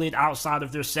solid outside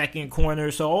of their second corner.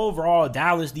 So overall,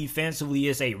 Dallas defensively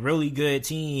is a really good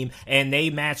team, and they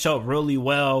match up really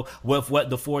well with what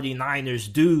the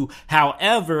 49ers do.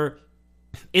 However,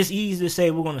 it's easy to say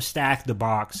we're going to stack the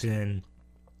box and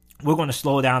we're going to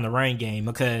slow down the run game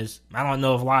because I don't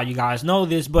know if a lot of you guys know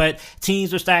this, but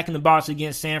teams are stacking the box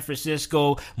against San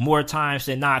Francisco more times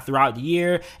than not throughout the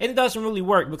year. And it doesn't really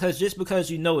work because just because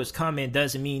you know it's coming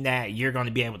doesn't mean that you're going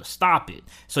to be able to stop it.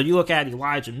 So you look at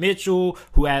Elijah Mitchell,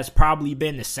 who has probably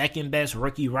been the second best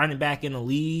rookie running back in the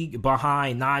league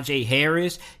behind Najee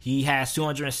Harris. He has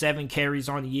 207 carries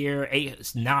on the year,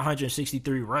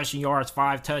 963 rushing yards,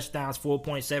 5 touchdowns,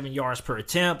 4.7 yards per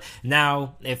attempt.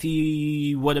 Now, if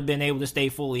he would have been able to stay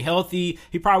fully healthy,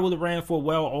 he probably would have ran for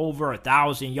well over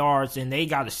 1,000 yards, and they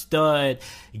got a stud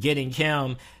getting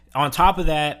him. On top of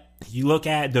that, you look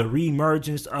at the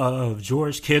reemergence of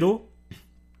George Kittle.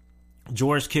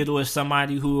 George Kittle is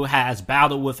somebody who has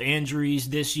battled with injuries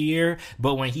this year,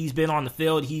 but when he's been on the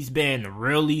field, he's been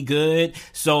really good.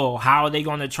 So how are they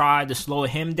going to try to slow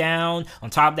him down? On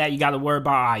top of that, you got to worry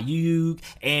about Ayuk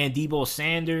and Deebo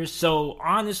Sanders. So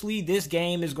honestly, this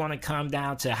game is going to come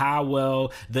down to how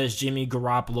well does Jimmy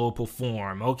Garoppolo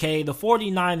perform. Okay, the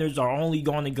 49ers are only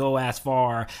going to go as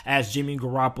far as Jimmy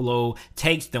Garoppolo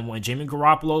takes them. When Jimmy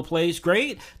Garoppolo plays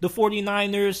great, the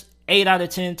 49ers 8 out of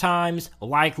 10 times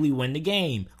likely win the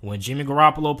game. When Jimmy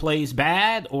Garoppolo plays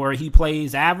bad or he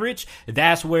plays average,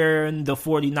 that's where the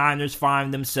 49ers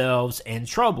find themselves in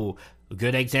trouble. A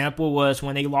good example was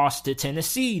when they lost to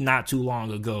Tennessee not too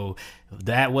long ago.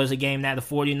 That was a game that the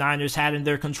 49ers had in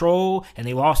their control, and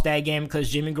they lost that game because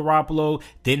Jimmy Garoppolo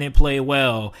didn't play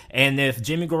well. And if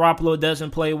Jimmy Garoppolo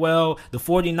doesn't play well, the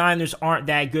 49ers aren't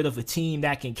that good of a team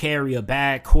that can carry a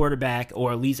bad quarterback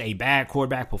or at least a bad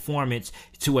quarterback performance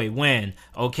to a win.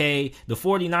 Okay, the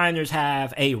 49ers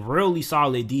have a really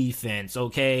solid defense.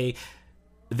 Okay,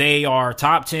 they are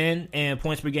top 10 in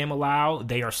points per game allowed.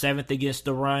 They are 7th against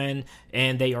the run,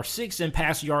 and they are 6th in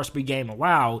pass yards per game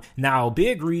allowed. Now, a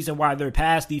big reason why their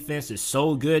pass defense is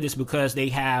so good is because they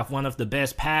have one of the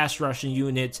best pass rushing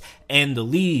units in the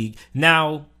league.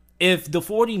 Now, if the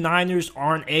 49ers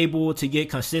aren't able to get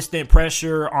consistent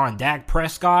pressure on Dak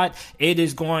Prescott, it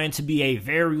is going to be a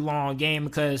very long game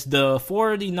because the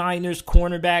 49ers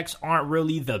cornerbacks aren't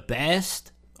really the best.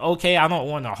 Okay, I don't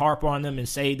want to harp on them and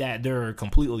say that they're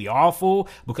completely awful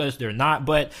because they're not,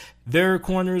 but their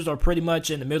corners are pretty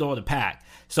much in the middle of the pack.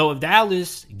 So if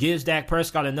Dallas gives Dak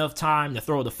Prescott enough time to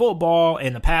throw the football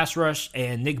and the pass rush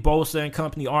and Nick Bosa and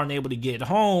company aren't able to get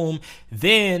home,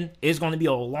 then it's going to be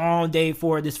a long day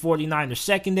for this 49ers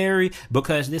secondary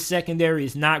because this secondary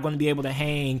is not going to be able to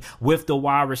hang with the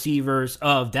wide receivers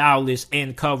of Dallas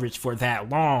in coverage for that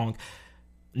long.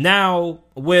 Now,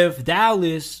 with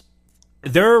Dallas,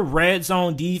 their red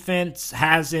zone defense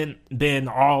hasn't been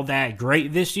all that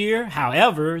great this year.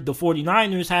 However, the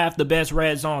 49ers have the best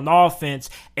red zone offense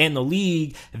in the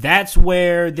league. That's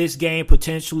where this game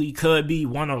potentially could be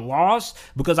won or lost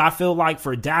because I feel like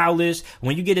for Dallas,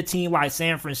 when you get a team like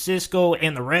San Francisco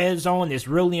in the red zone, it's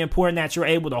really important that you're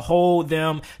able to hold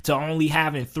them to only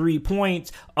having 3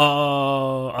 points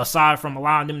aside from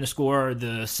allowing them to score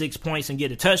the 6 points and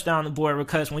get a touchdown on the board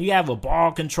because when you have a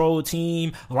ball control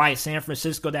team like San Francisco,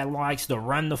 Francisco that likes to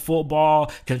run the football,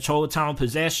 control time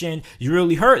possession. You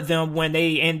really hurt them when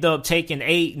they end up taking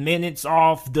 8 minutes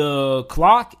off the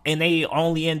clock and they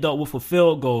only end up with a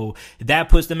field goal. That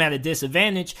puts them at a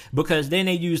disadvantage because then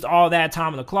they used all that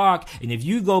time on the clock. And if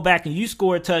you go back and you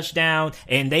score a touchdown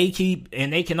and they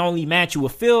can only match you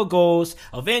with field goals,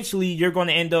 eventually you're going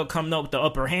to end up coming up with the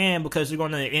upper hand because they're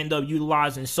going to end up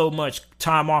utilizing so much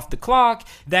time off the clock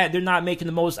that they're not making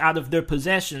the most out of their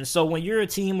possession. So when you're a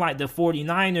team like the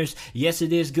 49ers, yes,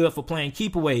 it is good for playing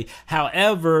keep away.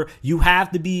 However, you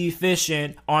have to be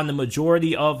efficient on the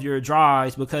majority of your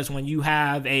drives because when you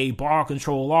have a ball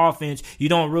control offense, you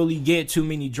don't really get too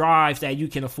many drives that you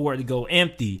can afford to go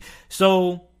empty.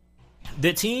 So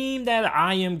the team that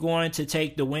I am going to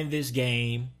take to win this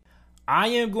game, I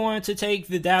am going to take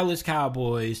the Dallas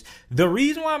Cowboys. The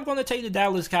reason why I'm going to take the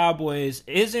Dallas Cowboys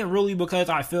isn't really because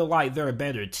I feel like they're a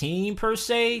better team per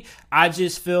se. I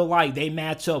just feel like they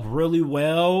match up really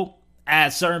well at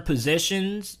certain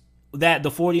positions that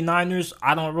the 49ers,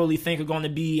 I don't really think are going to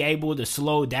be able to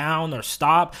slow down or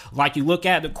stop. Like you look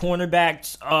at the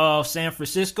cornerbacks of San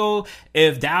Francisco,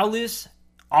 if Dallas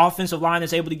offensive line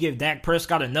is able to give Dak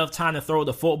Prescott enough time to throw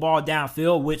the football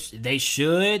downfield, which they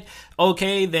should,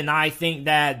 okay, then I think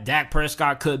that Dak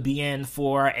Prescott could be in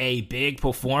for a big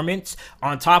performance.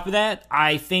 On top of that,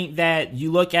 I think that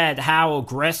you look at how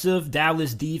aggressive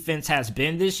Dallas defense has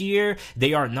been this year.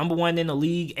 They are number one in the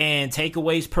league in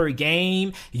takeaways per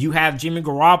game. You have Jimmy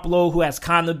Garoppolo, who has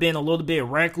kind of been a little bit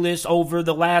reckless over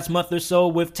the last month or so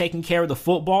with taking care of the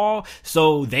football,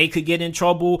 so they could get in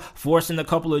trouble forcing a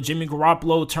couple of Jimmy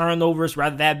Garoppolo turnovers,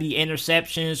 rather that be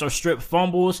interceptions or strip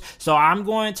fumbles. So I'm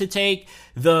going to take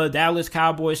the Dallas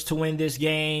Cowboys to win this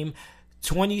game.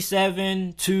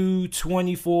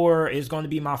 27-24 is going to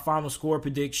be my final score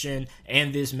prediction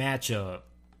in this matchup.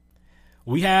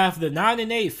 We have the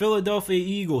 9-8 Philadelphia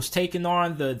Eagles taking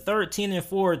on the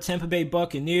 13-4 Tampa Bay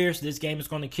Buccaneers. This game is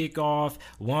going to kick off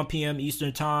 1 p.m.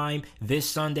 Eastern Time this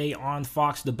Sunday on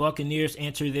Fox. The Buccaneers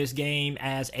enter this game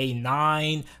as a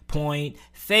 9-point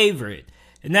favorite.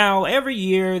 Now, every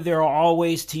year, there are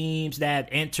always teams that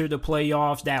enter the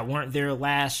playoffs that weren't there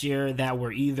last year, that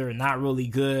were either not really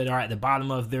good or at the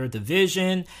bottom of their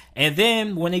division. And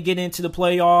then when they get into the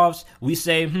playoffs, we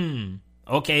say,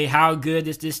 okay, how good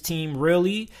is this team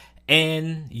really?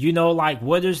 And,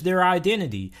 what is their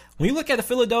identity? When you look at the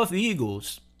Philadelphia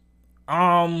Eagles,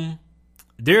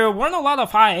 there weren't a lot of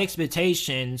high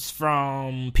expectations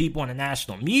from people in the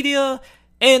national media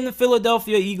and the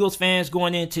Philadelphia Eagles fans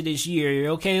going into this year,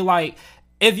 okay? Like,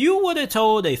 if you would have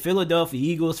told a Philadelphia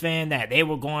Eagles fan that they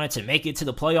were going to make it to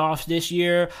the playoffs this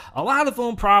year, a lot of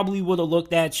them probably would have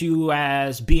looked at you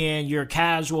as being your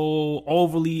casual,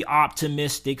 overly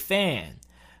optimistic fan.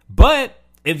 But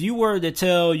if you were to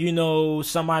tell,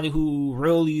 somebody who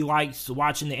really likes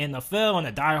watching the NFL and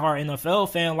a diehard NFL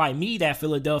fan like me that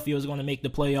Philadelphia is going to make the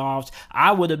playoffs,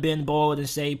 I would have been bold and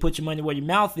say, put your money where your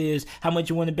mouth is. How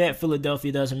much you want to bet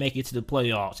Philadelphia doesn't make it to the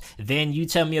playoffs? Then you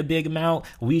tell me a big amount,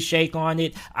 we shake on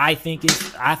it. I think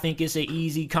it's an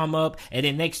easy come up, and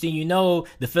then next thing you know,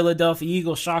 the Philadelphia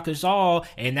Eagles shock us all,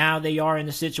 and now they are in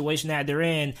the situation that they're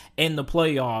in the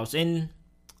playoffs. And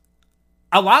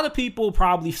a lot of people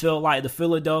probably feel like the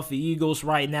Philadelphia Eagles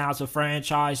right now as a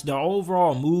franchise, their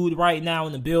overall mood right now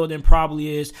in the building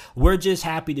probably is, we're just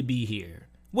happy to be here.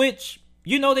 Which,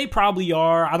 they probably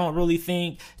are. I don't really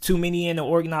think too many in the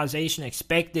organization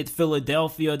expected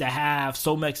Philadelphia to have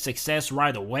so much success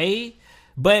right away.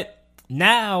 But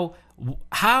now,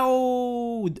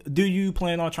 how do you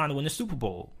plan on trying to win the Super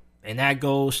Bowl? And that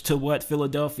goes to what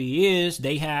Philadelphia is.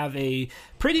 They have a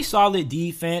pretty solid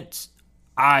defense.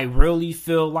 I really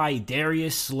feel like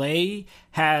Darius Slay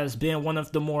has been one of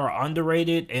the more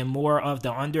underrated and more of the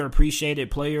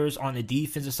underappreciated players on the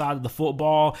defensive side of the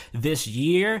football this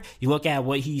year. You look at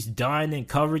what he's done in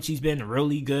coverage, he's been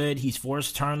really good. He's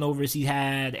forced turnovers. He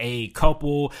had a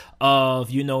couple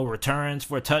of, returns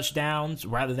for touchdowns,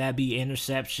 rather that be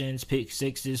interceptions, pick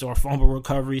sixes, or fumble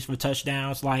recoveries for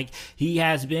touchdowns. Like, he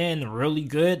has been really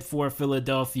good for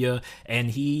Philadelphia,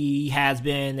 and he has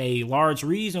been a large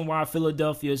reason why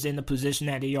Philadelphia is in the position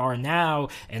that they are now.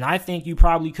 And I think you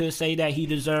probably could say that he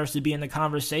deserves to be in the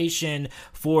conversation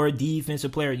for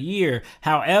Defensive Player of the Year.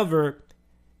 However,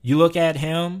 you look at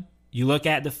him, you look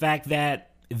at the fact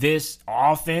that this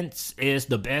offense is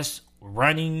the best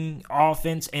running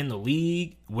offense in the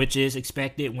league, which is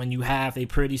expected when you have a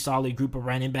pretty solid group of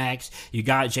running backs. You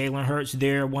got Jalen Hurts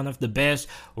there, one of the best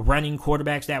running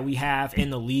quarterbacks that we have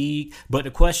in the league. But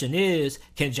the question is,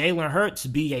 can Jalen Hurts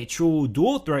be a true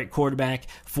dual threat quarterback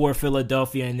for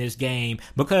Philadelphia in this game?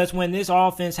 Because when this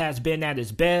offense has been at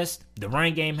its best, the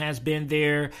run game has been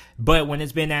there. But when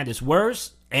it's been at its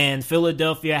worst, and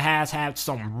Philadelphia has had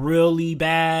some really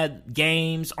bad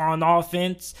games on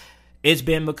offense, it's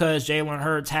been because Jalen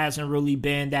Hurts hasn't really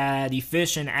been that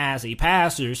efficient as a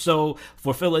passer. So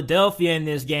for Philadelphia in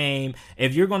this game,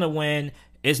 if you're going to win,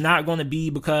 it's not going to be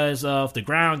because of the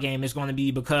ground game. It's going to be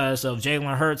because of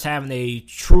Jalen Hurts having a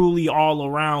truly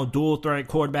all-around dual-threat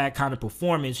quarterback kind of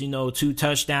performance. 2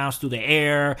 touchdowns through the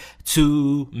air,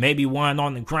 2, maybe 1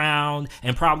 on the ground,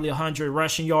 and probably 100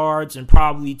 rushing yards, and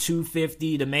probably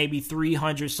 250 to maybe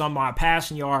 300 some odd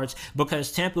passing yards,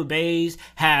 because Tampa Bay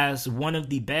has one of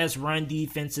the best run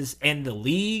defenses in the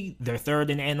league. They're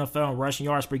third in the NFL in rushing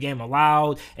yards per game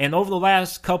allowed. And over the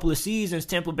last couple of seasons,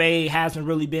 Tampa Bay hasn't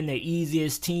really been the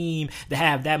easiest team to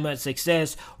have that much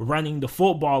success running the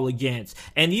football against.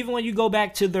 And even when you go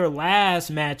back to their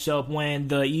last matchup, when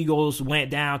the Eagles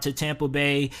went down to Tampa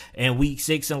Bay in week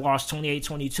 6 and lost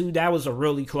 28-22, that was a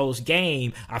really close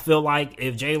game. I feel like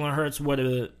if Jalen Hurts would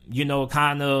have,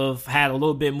 kind of had a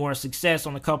little bit more success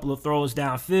on a couple of throws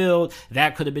downfield,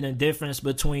 that could have been a difference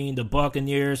between the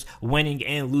Buccaneers winning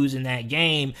and losing that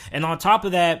game. And on top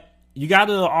of that, you got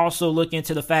to also look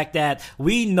into the fact that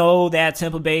we know that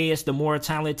Tampa Bay is the more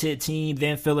talented team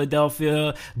than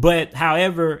Philadelphia. But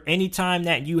however, anytime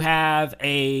that you have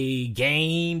a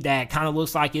game that kind of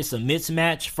looks like it's a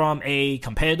mismatch from a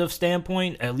competitive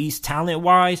standpoint, at least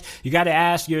talent-wise, you got to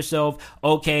ask yourself,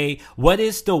 okay, what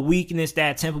is the weakness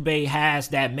that Tampa Bay has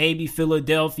that maybe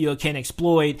Philadelphia can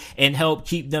exploit and help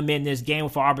keep them in this game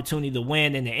with an opportunity to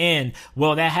win in the end?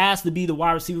 Well, that has to be the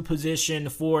wide receiver position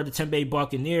for the Tampa Bay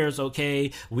Buccaneers.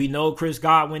 Okay, we know Chris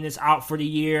Godwin is out for the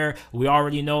year. We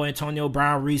already know Antonio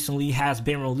Brown recently has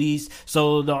been released.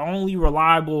 So the only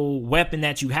reliable weapon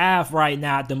that you have right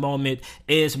now at the moment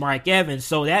is Mike Evans.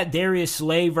 So that Darius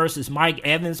Slay versus Mike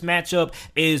Evans matchup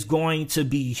is going to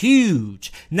be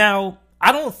huge. Now,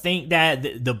 I don't think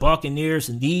that the Buccaneers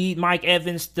need Mike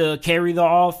Evans to carry the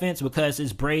offense because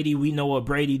it's Brady. We know what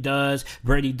Brady does.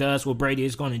 Brady does what Brady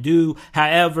is going to do.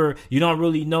 However, you don't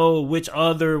really know which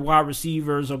other wide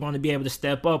receivers are going to be able to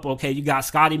step up. Okay, you got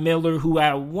Scotty Miller, who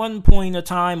at one point in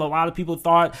time, a lot of people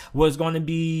thought was going to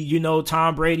be,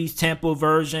 Tom Brady's Tampa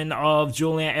version of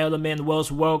Julian Edelman, Wes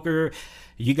Welker.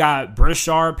 You got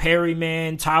Brashard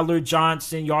Perryman, Tyler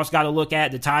Johnson. You also got to look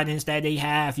at the tight ends that they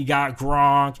have. You got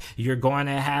Gronk. You're going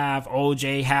to have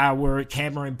O.J. Howard,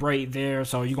 Cameron Brate there.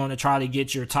 So you're going to try to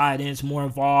get your tight ends more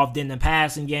involved in the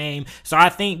passing game. So I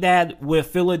think that with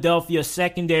Philadelphia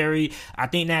secondary, I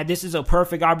think that this is a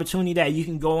perfect opportunity that you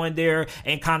can go in there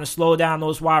and kind of slow down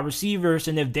those wide receivers.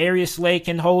 And if Darius Slay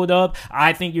can hold up,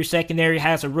 I think your secondary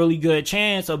has a really good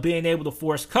chance of being able to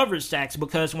force coverage sacks,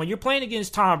 because when you're playing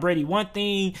against Tom Brady, one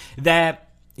thing that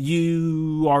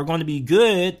you are going to be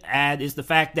good at is the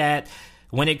fact that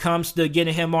when it comes to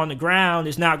getting him on the ground,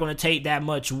 it's not going to take that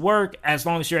much work as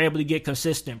long as you're able to get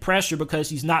consistent pressure, because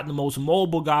he's not the most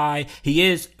mobile guy. He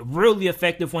is really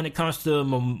effective when it comes to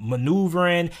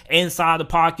maneuvering inside the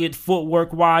pocket,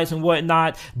 footwork wise and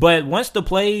whatnot. But once the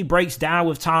play breaks down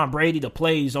with Tom Brady, the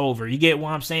play is over. You get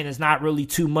what I'm saying? There's not really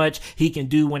too much he can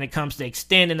do when it comes to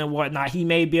extending and whatnot. He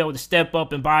may be able to step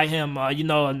up and buy him,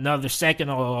 another second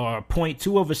or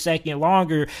 0.2 of a second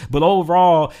longer. But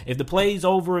overall, if the play's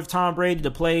over with Tom Brady, the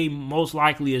play most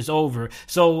likely is over.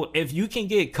 So if you can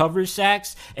get coverage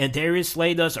sacks and Darius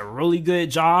Slay does a really good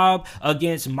job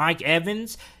against Mike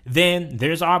Evans, then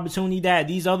there's an opportunity that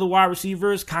these other wide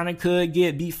receivers kind of could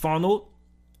get befunneled,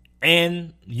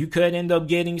 and you could end up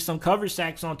getting some coverage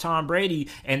sacks on Tom Brady.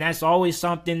 And that's always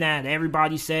something that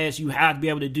everybody says you have to be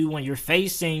able to do when you're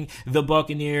facing the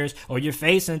Buccaneers or you're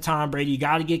facing Tom Brady. You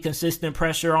got to get consistent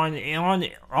pressure on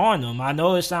them. I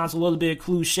know it sounds a little bit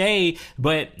cliche,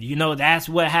 but that's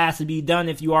what has to be done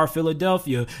if you are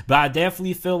Philadelphia. But I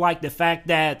definitely feel like the fact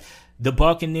that the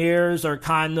Buccaneers are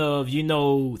kind of,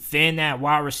 thin at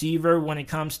wide receiver when it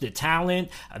comes to talent,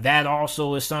 that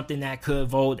also is something that could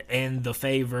vote in the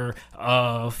favor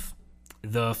of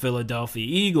the Philadelphia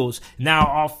Eagles.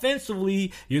 Now,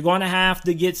 offensively, you're going to have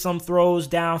to get some throws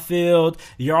downfield.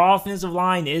 Your offensive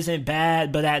line isn't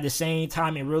bad, but at the same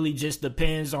time, it really just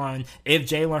depends on if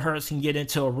Jalen Hurts can get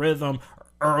into a rhythm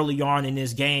early on in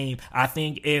this game. I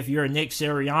think if you're Nick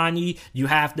Sirianni, you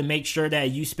have to make sure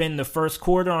that you spend the first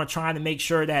quarter on trying to make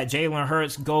sure that Jalen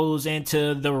Hurts goes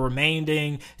into the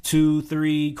remaining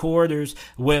 2-3 quarters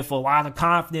with a lot of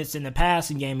confidence in the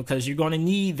passing game, because you're going to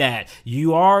need that.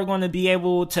 You are going to be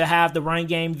able to have the run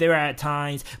game there at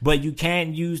times, but you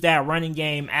can't use that running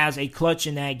game as a clutch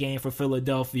in that game for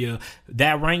Philadelphia.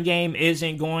 That run game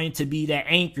isn't going to be the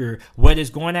anchor. What is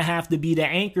going to have to be the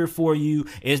anchor for you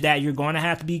is that you're going to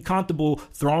have to be comfortable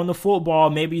throwing the football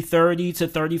maybe 30 to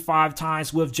 35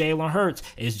 times with Jalen Hurts.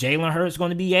 Is Jalen Hurts going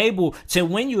to be able to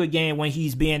win you a game when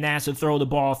he's being asked to throw the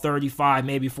ball 35,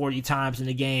 maybe 40 times in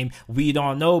the game? We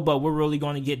don't know, but we're really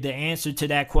going to get the answer to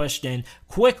that question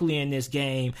quickly in this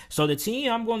game. So the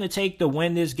team I'm going to take to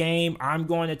win this game, I'm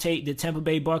going to take the Tampa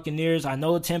Bay Buccaneers. I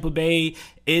know Tampa Bay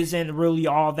isn't really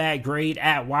all that great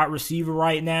at wide receiver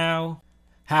right now.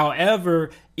 However,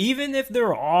 even if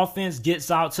their offense gets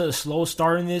out to a slow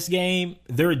start in this game,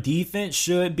 their defense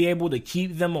should be able to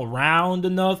keep them around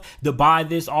enough to buy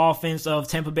this offense of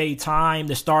Tampa Bay time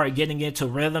to start getting into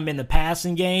rhythm in the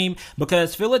passing game.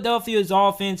 Because Philadelphia's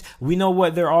offense, we know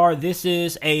what there are. This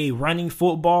is a running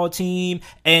football team.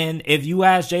 And if you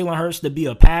ask Jalen Hurts to be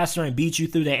a passer and beat you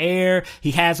through the air,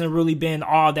 he hasn't really been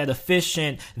all that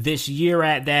efficient this year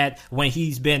at that when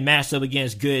he's been matched up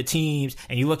against good teams.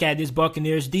 And you look at this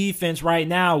Buccaneers defense right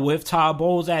now with Todd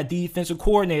Bowles at defensive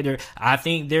coordinator, I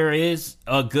think there is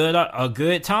a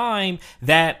good time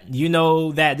that,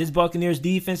 that this Buccaneers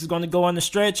defense is going to go on the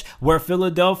stretch where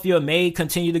Philadelphia may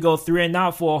continue to go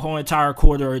 3-and-out for a whole entire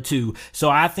quarter or two. So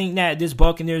I think that this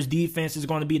Buccaneers defense is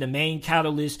going to be the main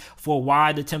catalyst for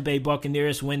why the Tampa Bay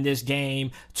Buccaneers win this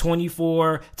game.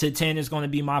 24-10 is going to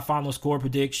be my final score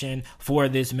prediction for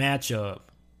this matchup.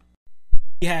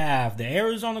 We have the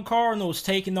Arizona Cardinals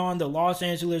taking on the Los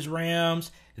Angeles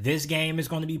Rams. This game is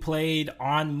going to be played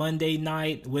on Monday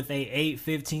night with a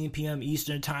 8:15 p.m.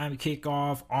 Eastern Time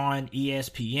kickoff on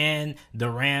ESPN.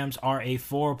 The Rams are a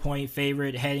 4-point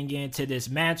favorite heading into this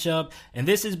matchup, and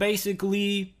this is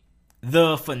basically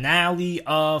the finale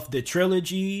of the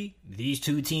trilogy. These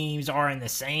two teams are in the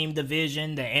same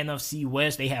division, the NFC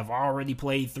West. They have already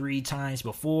played 3 times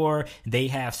before. They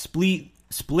have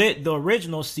split the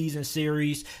original season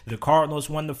series. The Cardinals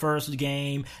won the first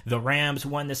game. The Rams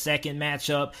won the second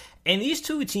matchup. And these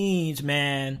two teams,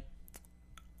 man,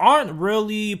 aren't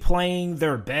really playing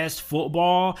their best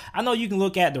football. I know you can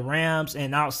look at the Rams,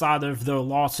 and outside of their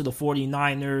loss to the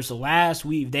 49ers last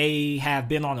week, they have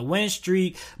been on a win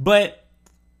streak, but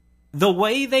the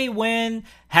way they win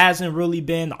hasn't really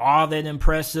been all that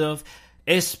impressive,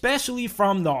 especially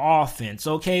from the offense,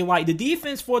 okay? Like, the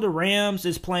defense for the Rams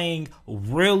is playing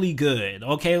really good,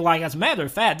 okay? Like, as a matter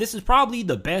of fact, this is probably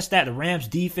the best that the Rams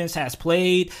defense has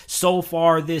played so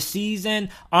far this season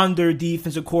under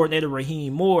defensive coordinator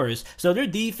Raheem Morris. So their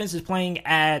defense is playing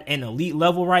at an elite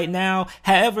level right now.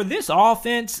 However, this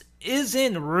offense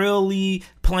isn't really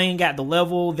playing at the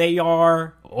level they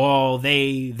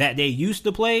used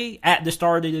to play at the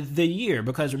start of the year.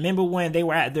 Because remember when they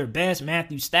were at their best,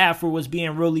 Matthew Stafford was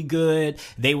being really good.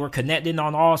 They were connecting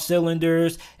on all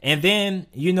cylinders. And then,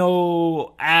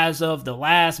 as of the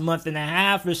last month and a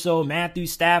half or so, Matthew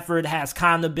Stafford has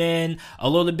kind of been a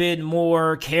little bit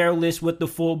more careless with the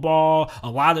football.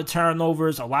 A lot of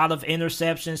turnovers, a lot of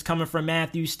interceptions coming from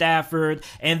Matthew Stafford.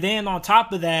 And then on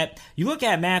top of that, you look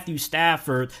at Matthew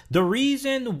Stafford, the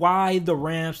reason why the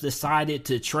Rams decided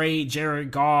to trade Jared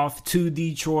Goff to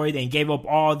Detroit and gave up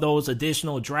all those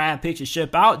additional draft picks to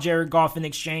ship out Jared Goff in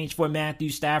exchange for Matthew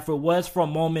Stafford was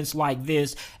from moments like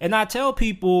this. And I tell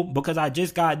people, because I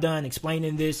just got done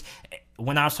explaining this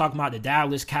when I was talking about the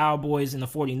Dallas Cowboys and the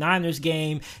 49ers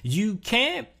game, you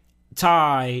can't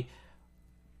tie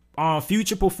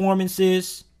future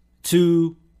performances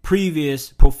to previous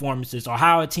performances, or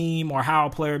how a team or how a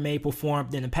player may perform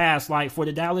in the past. Like for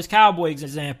the Dallas Cowboys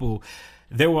example,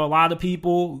 there were a lot of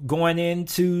people going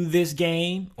into this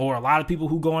game, or a lot of people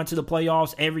who go into the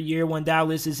playoffs every year when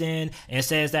Dallas is in, and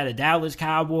says that the Dallas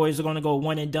Cowboys are going to go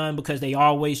one and done because they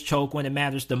always choke when it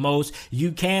matters the most.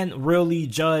 You can't really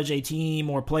judge a team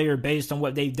or player based on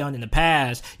what they've done in the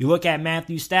past. You look at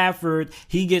Matthew Stafford,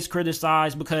 he gets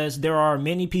criticized because there are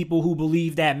many people who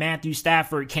believe that Matthew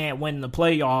Stafford can't win in the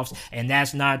playoffs, and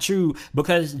that's not true.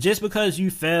 Because just because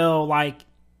you fell,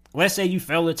 let's say you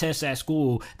failed a test at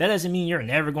school, that doesn't mean you're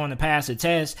never going to pass a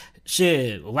test.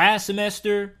 Shit, last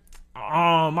semester,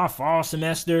 my fall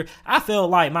semester, I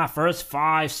failed like my first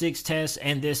 5-6 tests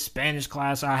in this Spanish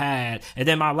class I had, and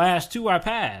then my last 2 I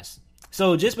passed.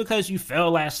 So just because you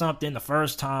fail at something the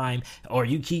first time or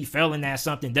you keep failing at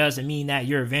something doesn't mean that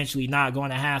you're eventually not going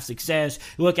to have success.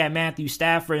 Look at Matthew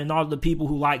Stafford and all the people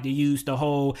who like to use the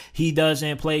whole he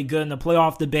doesn't play good in the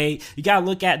playoff debate. You got to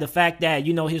look at the fact that,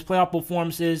 his playoff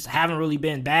performances haven't really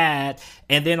been bad.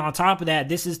 And then on top of that,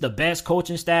 this is the best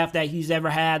coaching staff that he's ever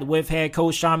had with head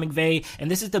coach Sean McVay. And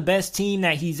this is the best team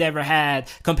that he's ever had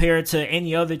compared to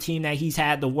any other team that he's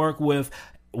had to work with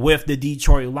the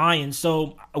Detroit Lions.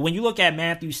 So when you look at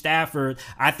Matthew Stafford,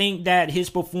 I think that his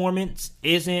performance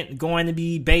isn't going to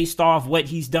be based off what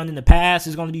he's done in the past.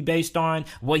 It's going to be based on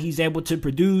what he's able to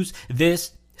produce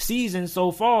this season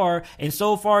so far. And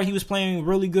so far, he was playing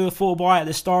really good football at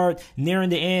the start. Nearing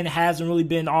the end, hasn't really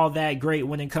been all that great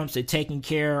when it comes to taking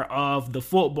care of the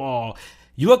football.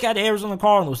 You look at the Arizona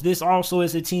Cardinals. This also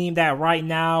is a team that right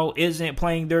now isn't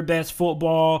playing their best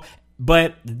football.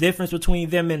 But the difference between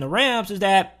them and the Rams is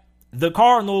that the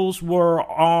Cardinals were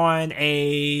on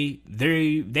they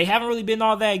haven't really been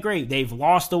all that great. They've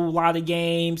lost a lot of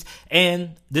games.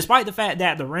 And despite the fact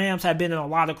that the Rams have been in a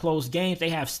lot of close games, they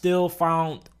have still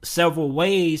found several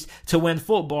ways to win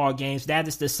football games. That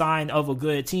is the sign of a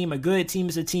good team. A good team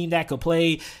is a team that could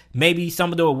play maybe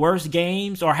some of the worst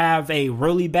games or have a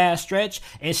really bad stretch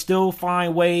and still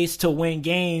find ways to win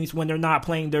games when they're not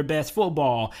playing their best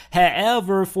football.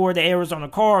 However, for the Arizona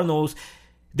Cardinals,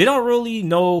 they don't really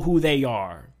know who they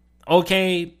are.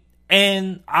 Okay?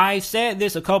 And I've said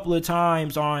this a couple of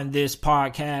times on this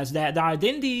podcast that the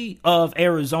identity of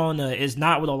Arizona is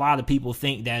not what a lot of people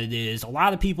think that it is. A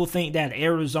lot of people think that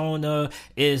Arizona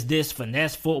is this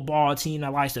finesse football team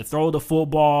that likes to throw the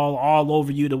football all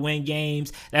over you to win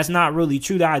games. That's not really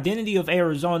true. The identity of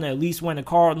Arizona, at least when the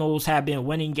Cardinals have been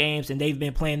winning games and they've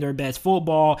been playing their best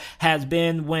football, has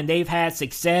been when they've had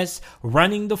success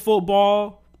running the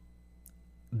football,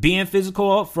 being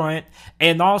physical up front,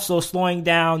 and also slowing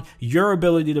down your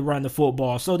ability to run the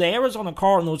football. So the Arizona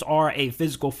Cardinals are a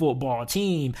physical football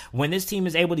team. When this team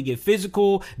is able to get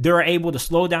physical, they're able to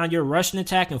slow down your rushing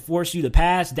attack and force you to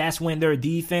pass. That's when their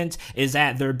defense is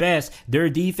at their best. Their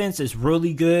defense is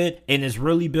really good and is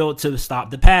really built to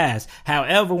stop the pass.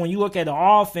 However, when you look at the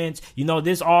offense,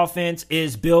 this offense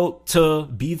is built to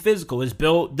be physical. It's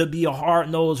built to be a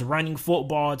hard-nosed running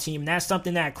football team. And that's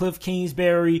something that Cliff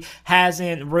Kingsbury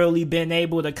hasn't really been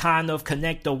able to kind of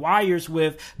connect the wires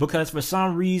with, because for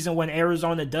some reason when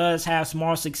Arizona does have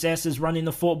small successes running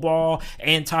the football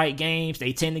in tight games,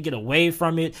 they tend to get away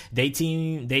from it. They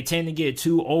tend to get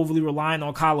too overly reliant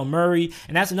on Kyler Murray.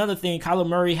 And that's another thing. Kyler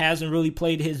Murray hasn't really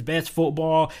played his best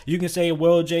football. You can say,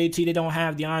 well, JT, they don't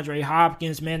have DeAndre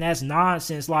Hopkins. Man, that's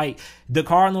nonsense. Like, the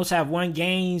Cardinals have won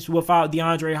games without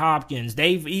DeAndre Hopkins.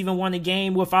 They've even won a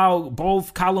game without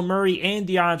both Kyler Murray and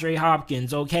DeAndre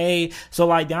Hopkins, okay?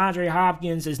 So, like, DeAndre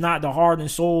Hopkins is not the heart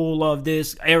and soul of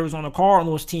this Arizona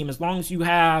Cardinals team. As long as you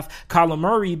have Kyler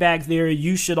Murray back there,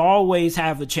 you should always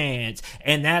have a chance.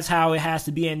 And that's how it has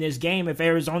to be in this game. If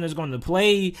Arizona is going to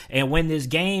play and win this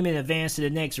game and advance to the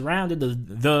next round,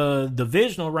 the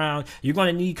divisional round, you're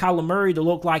going to need Kyler Murray to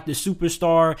look like the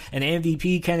superstar and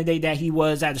MVP candidate that he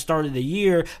was at the start of the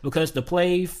year, because the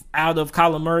play out of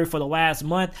Kyler Murray for the last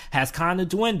month has kind of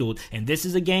dwindled. And this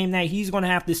is a game that he's going to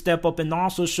have to step up and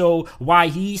also show why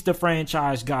he's the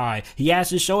franchise guy. He has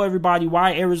to show everybody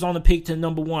why Arizona picked him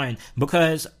number one.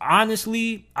 Because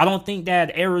honestly, I don't think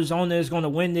that Arizona is going to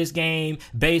win this game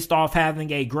based off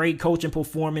having a great coaching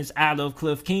performance out of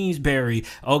Cliff Kingsbury.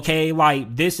 Okay,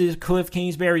 like, this is Cliff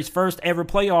Kingsbury's first ever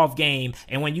playoff game.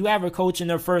 And when you have a coach in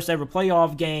their first ever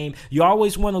playoff game, you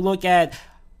always want to look at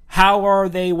how are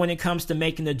they when it comes to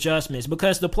making adjustments?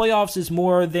 Because the playoffs is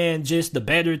more than just the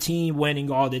better team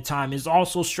winning all the time. It's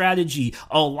also strategy,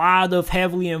 a lot of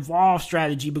heavily involved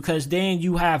strategy, because then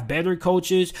you have better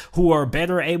coaches who are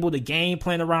better able to game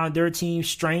plan around their team's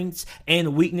strengths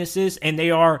and weaknesses, and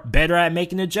they are better at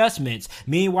making adjustments.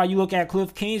 Meanwhile, you look at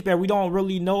Cliff Kingsbury, we don't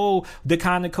really know the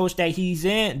kind of coach that he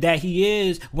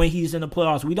is when he's in the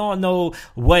playoffs. We don't know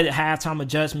what halftime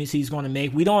adjustments he's going to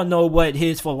make. We don't know what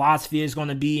his philosophy is going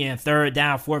to be in third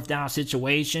down, fourth down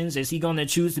situations. Is he going to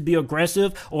choose to be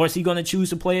aggressive, or is he going to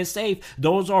choose to play it safe?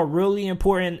 Those are really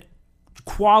important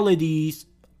qualities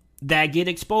that get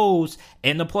exposed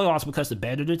in the playoffs, because the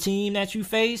better the team that you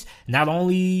face, not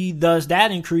only does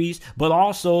that increase, but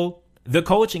also the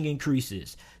coaching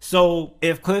increases. So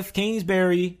if Cliff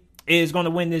Kingsbury is going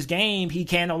to win this game, he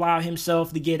can't allow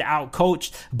himself to get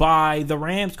out-coached by the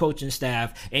Rams coaching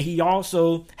staff. And he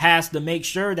also has to make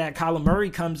sure that Kyler Murray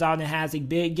comes out and has a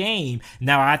big game.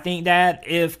 Now, I think that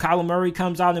if Kyler Murray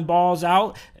comes out and balls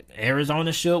out,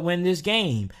 Arizona should win this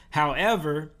game.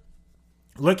 However,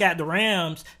 look at the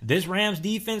Rams. This Rams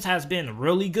defense has been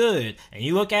really good. And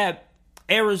you look at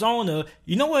Arizona,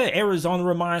 you know what Arizona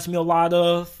reminds me a lot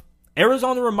of?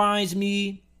 Arizona reminds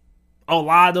me a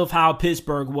lot of how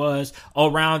Pittsburgh was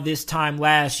around this time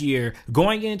last year.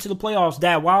 Going into the playoffs,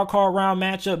 that wild card round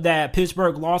matchup that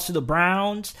Pittsburgh lost to the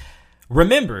Browns.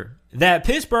 Remember that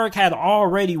Pittsburgh had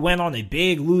already went on a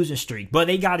big losing streak, but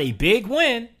they got a big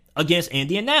win against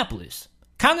Indianapolis.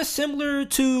 Kind of similar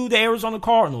to the Arizona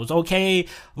Cardinals. Okay,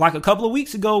 like a couple of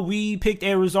weeks ago, we picked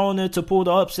Arizona to pull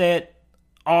the upset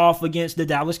off against the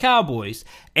Dallas Cowboys.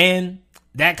 And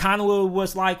that kind of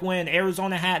was like when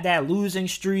Arizona had that losing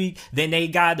streak. Then they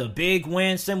got a big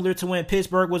win, similar to when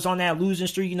Pittsburgh was on that losing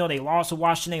streak. You know, they lost to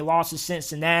Washington, they lost to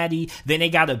Cincinnati. Then they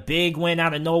got a big win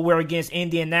out of nowhere against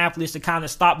Indianapolis to kind of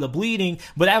stop the bleeding.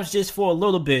 But that was just for a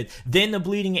little bit. Then the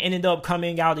bleeding ended up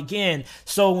coming out again.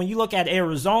 So when you look at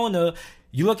Arizona,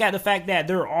 you look at the fact that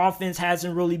their offense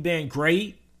hasn't really been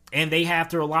great, and they have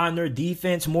to rely on their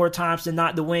defense more times than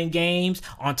not to win games.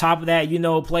 On top of that, you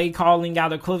know, play calling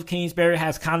out of Cliff Kingsbury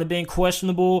has kind of been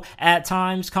questionable at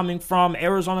times coming from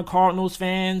Arizona Cardinals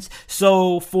fans.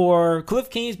 So for Cliff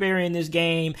Kingsbury in this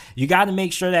game, you got to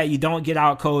make sure that you don't get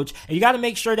out coached, and you got to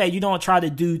make sure that you don't try to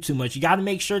do too much. You got to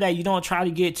make sure that you don't try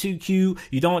to get too cute.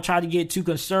 You don't try to get too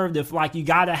conservative. Like, you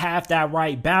got to have that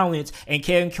right balance, and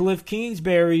can Cliff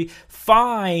Kingsbury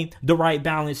find the right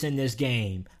balance in this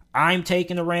game? I'm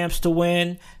taking the Rams to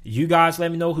win. You guys let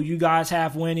me know who you guys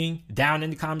have winning down in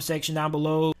the comment section down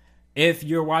below. If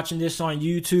you're watching this on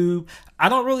YouTube, I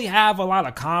don't really have a lot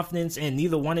of confidence in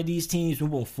neither one of these teams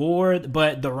moving forward,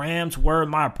 but the Rams were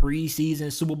my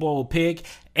preseason Super Bowl pick,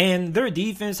 and their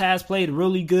defense has played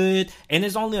really good, and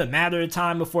it's only a matter of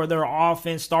time before their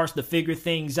offense starts to figure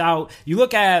things out. You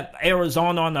look at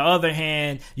Arizona on the other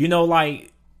hand, you know, like,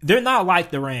 they're not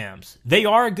like the Rams. They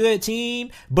are a good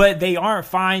team, but they aren't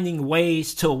finding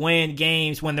ways to win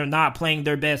games when they're not playing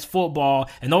their best football.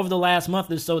 And over the last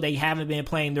month or so, they haven't been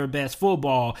playing their best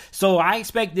football. So I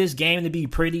expect this game to be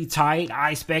pretty tight. I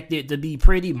expect it to be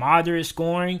pretty moderate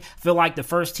scoring. I feel like the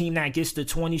first team that gets to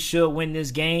 20 should win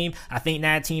this game. I think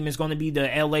that team is going to be the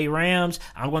LA Rams.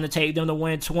 I'm going to take them to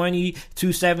win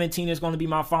 20-17 is going to be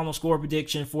my final score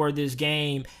prediction for this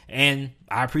game. And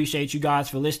I appreciate you guys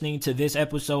for listening to this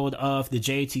episode of the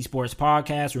JT Sports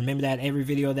Podcast. Remember that every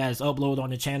video that is uploaded on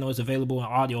the channel is available in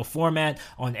audio format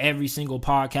on every single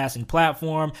podcasting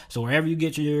platform. So wherever you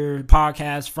get your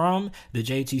podcast from, the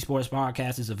JT Sports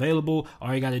Podcast is available.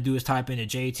 All you got to do is type in the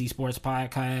JT Sports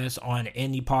Podcast on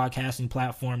any podcasting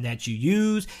platform that you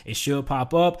use. It should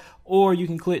pop up. Or you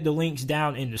can click the links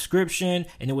down in the description,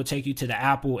 and it will take you to the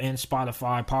Apple and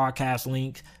Spotify podcast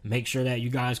link. Make sure that you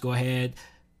guys go ahead,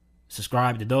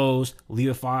 subscribe to those, leave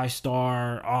a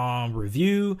 5-star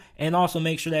review, and also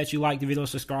make sure that you like the video,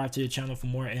 subscribe to the channel for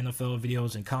more NFL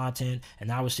videos and content,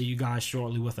 and I will see you guys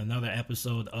shortly with another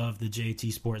episode of the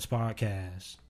JT Sports Podcast.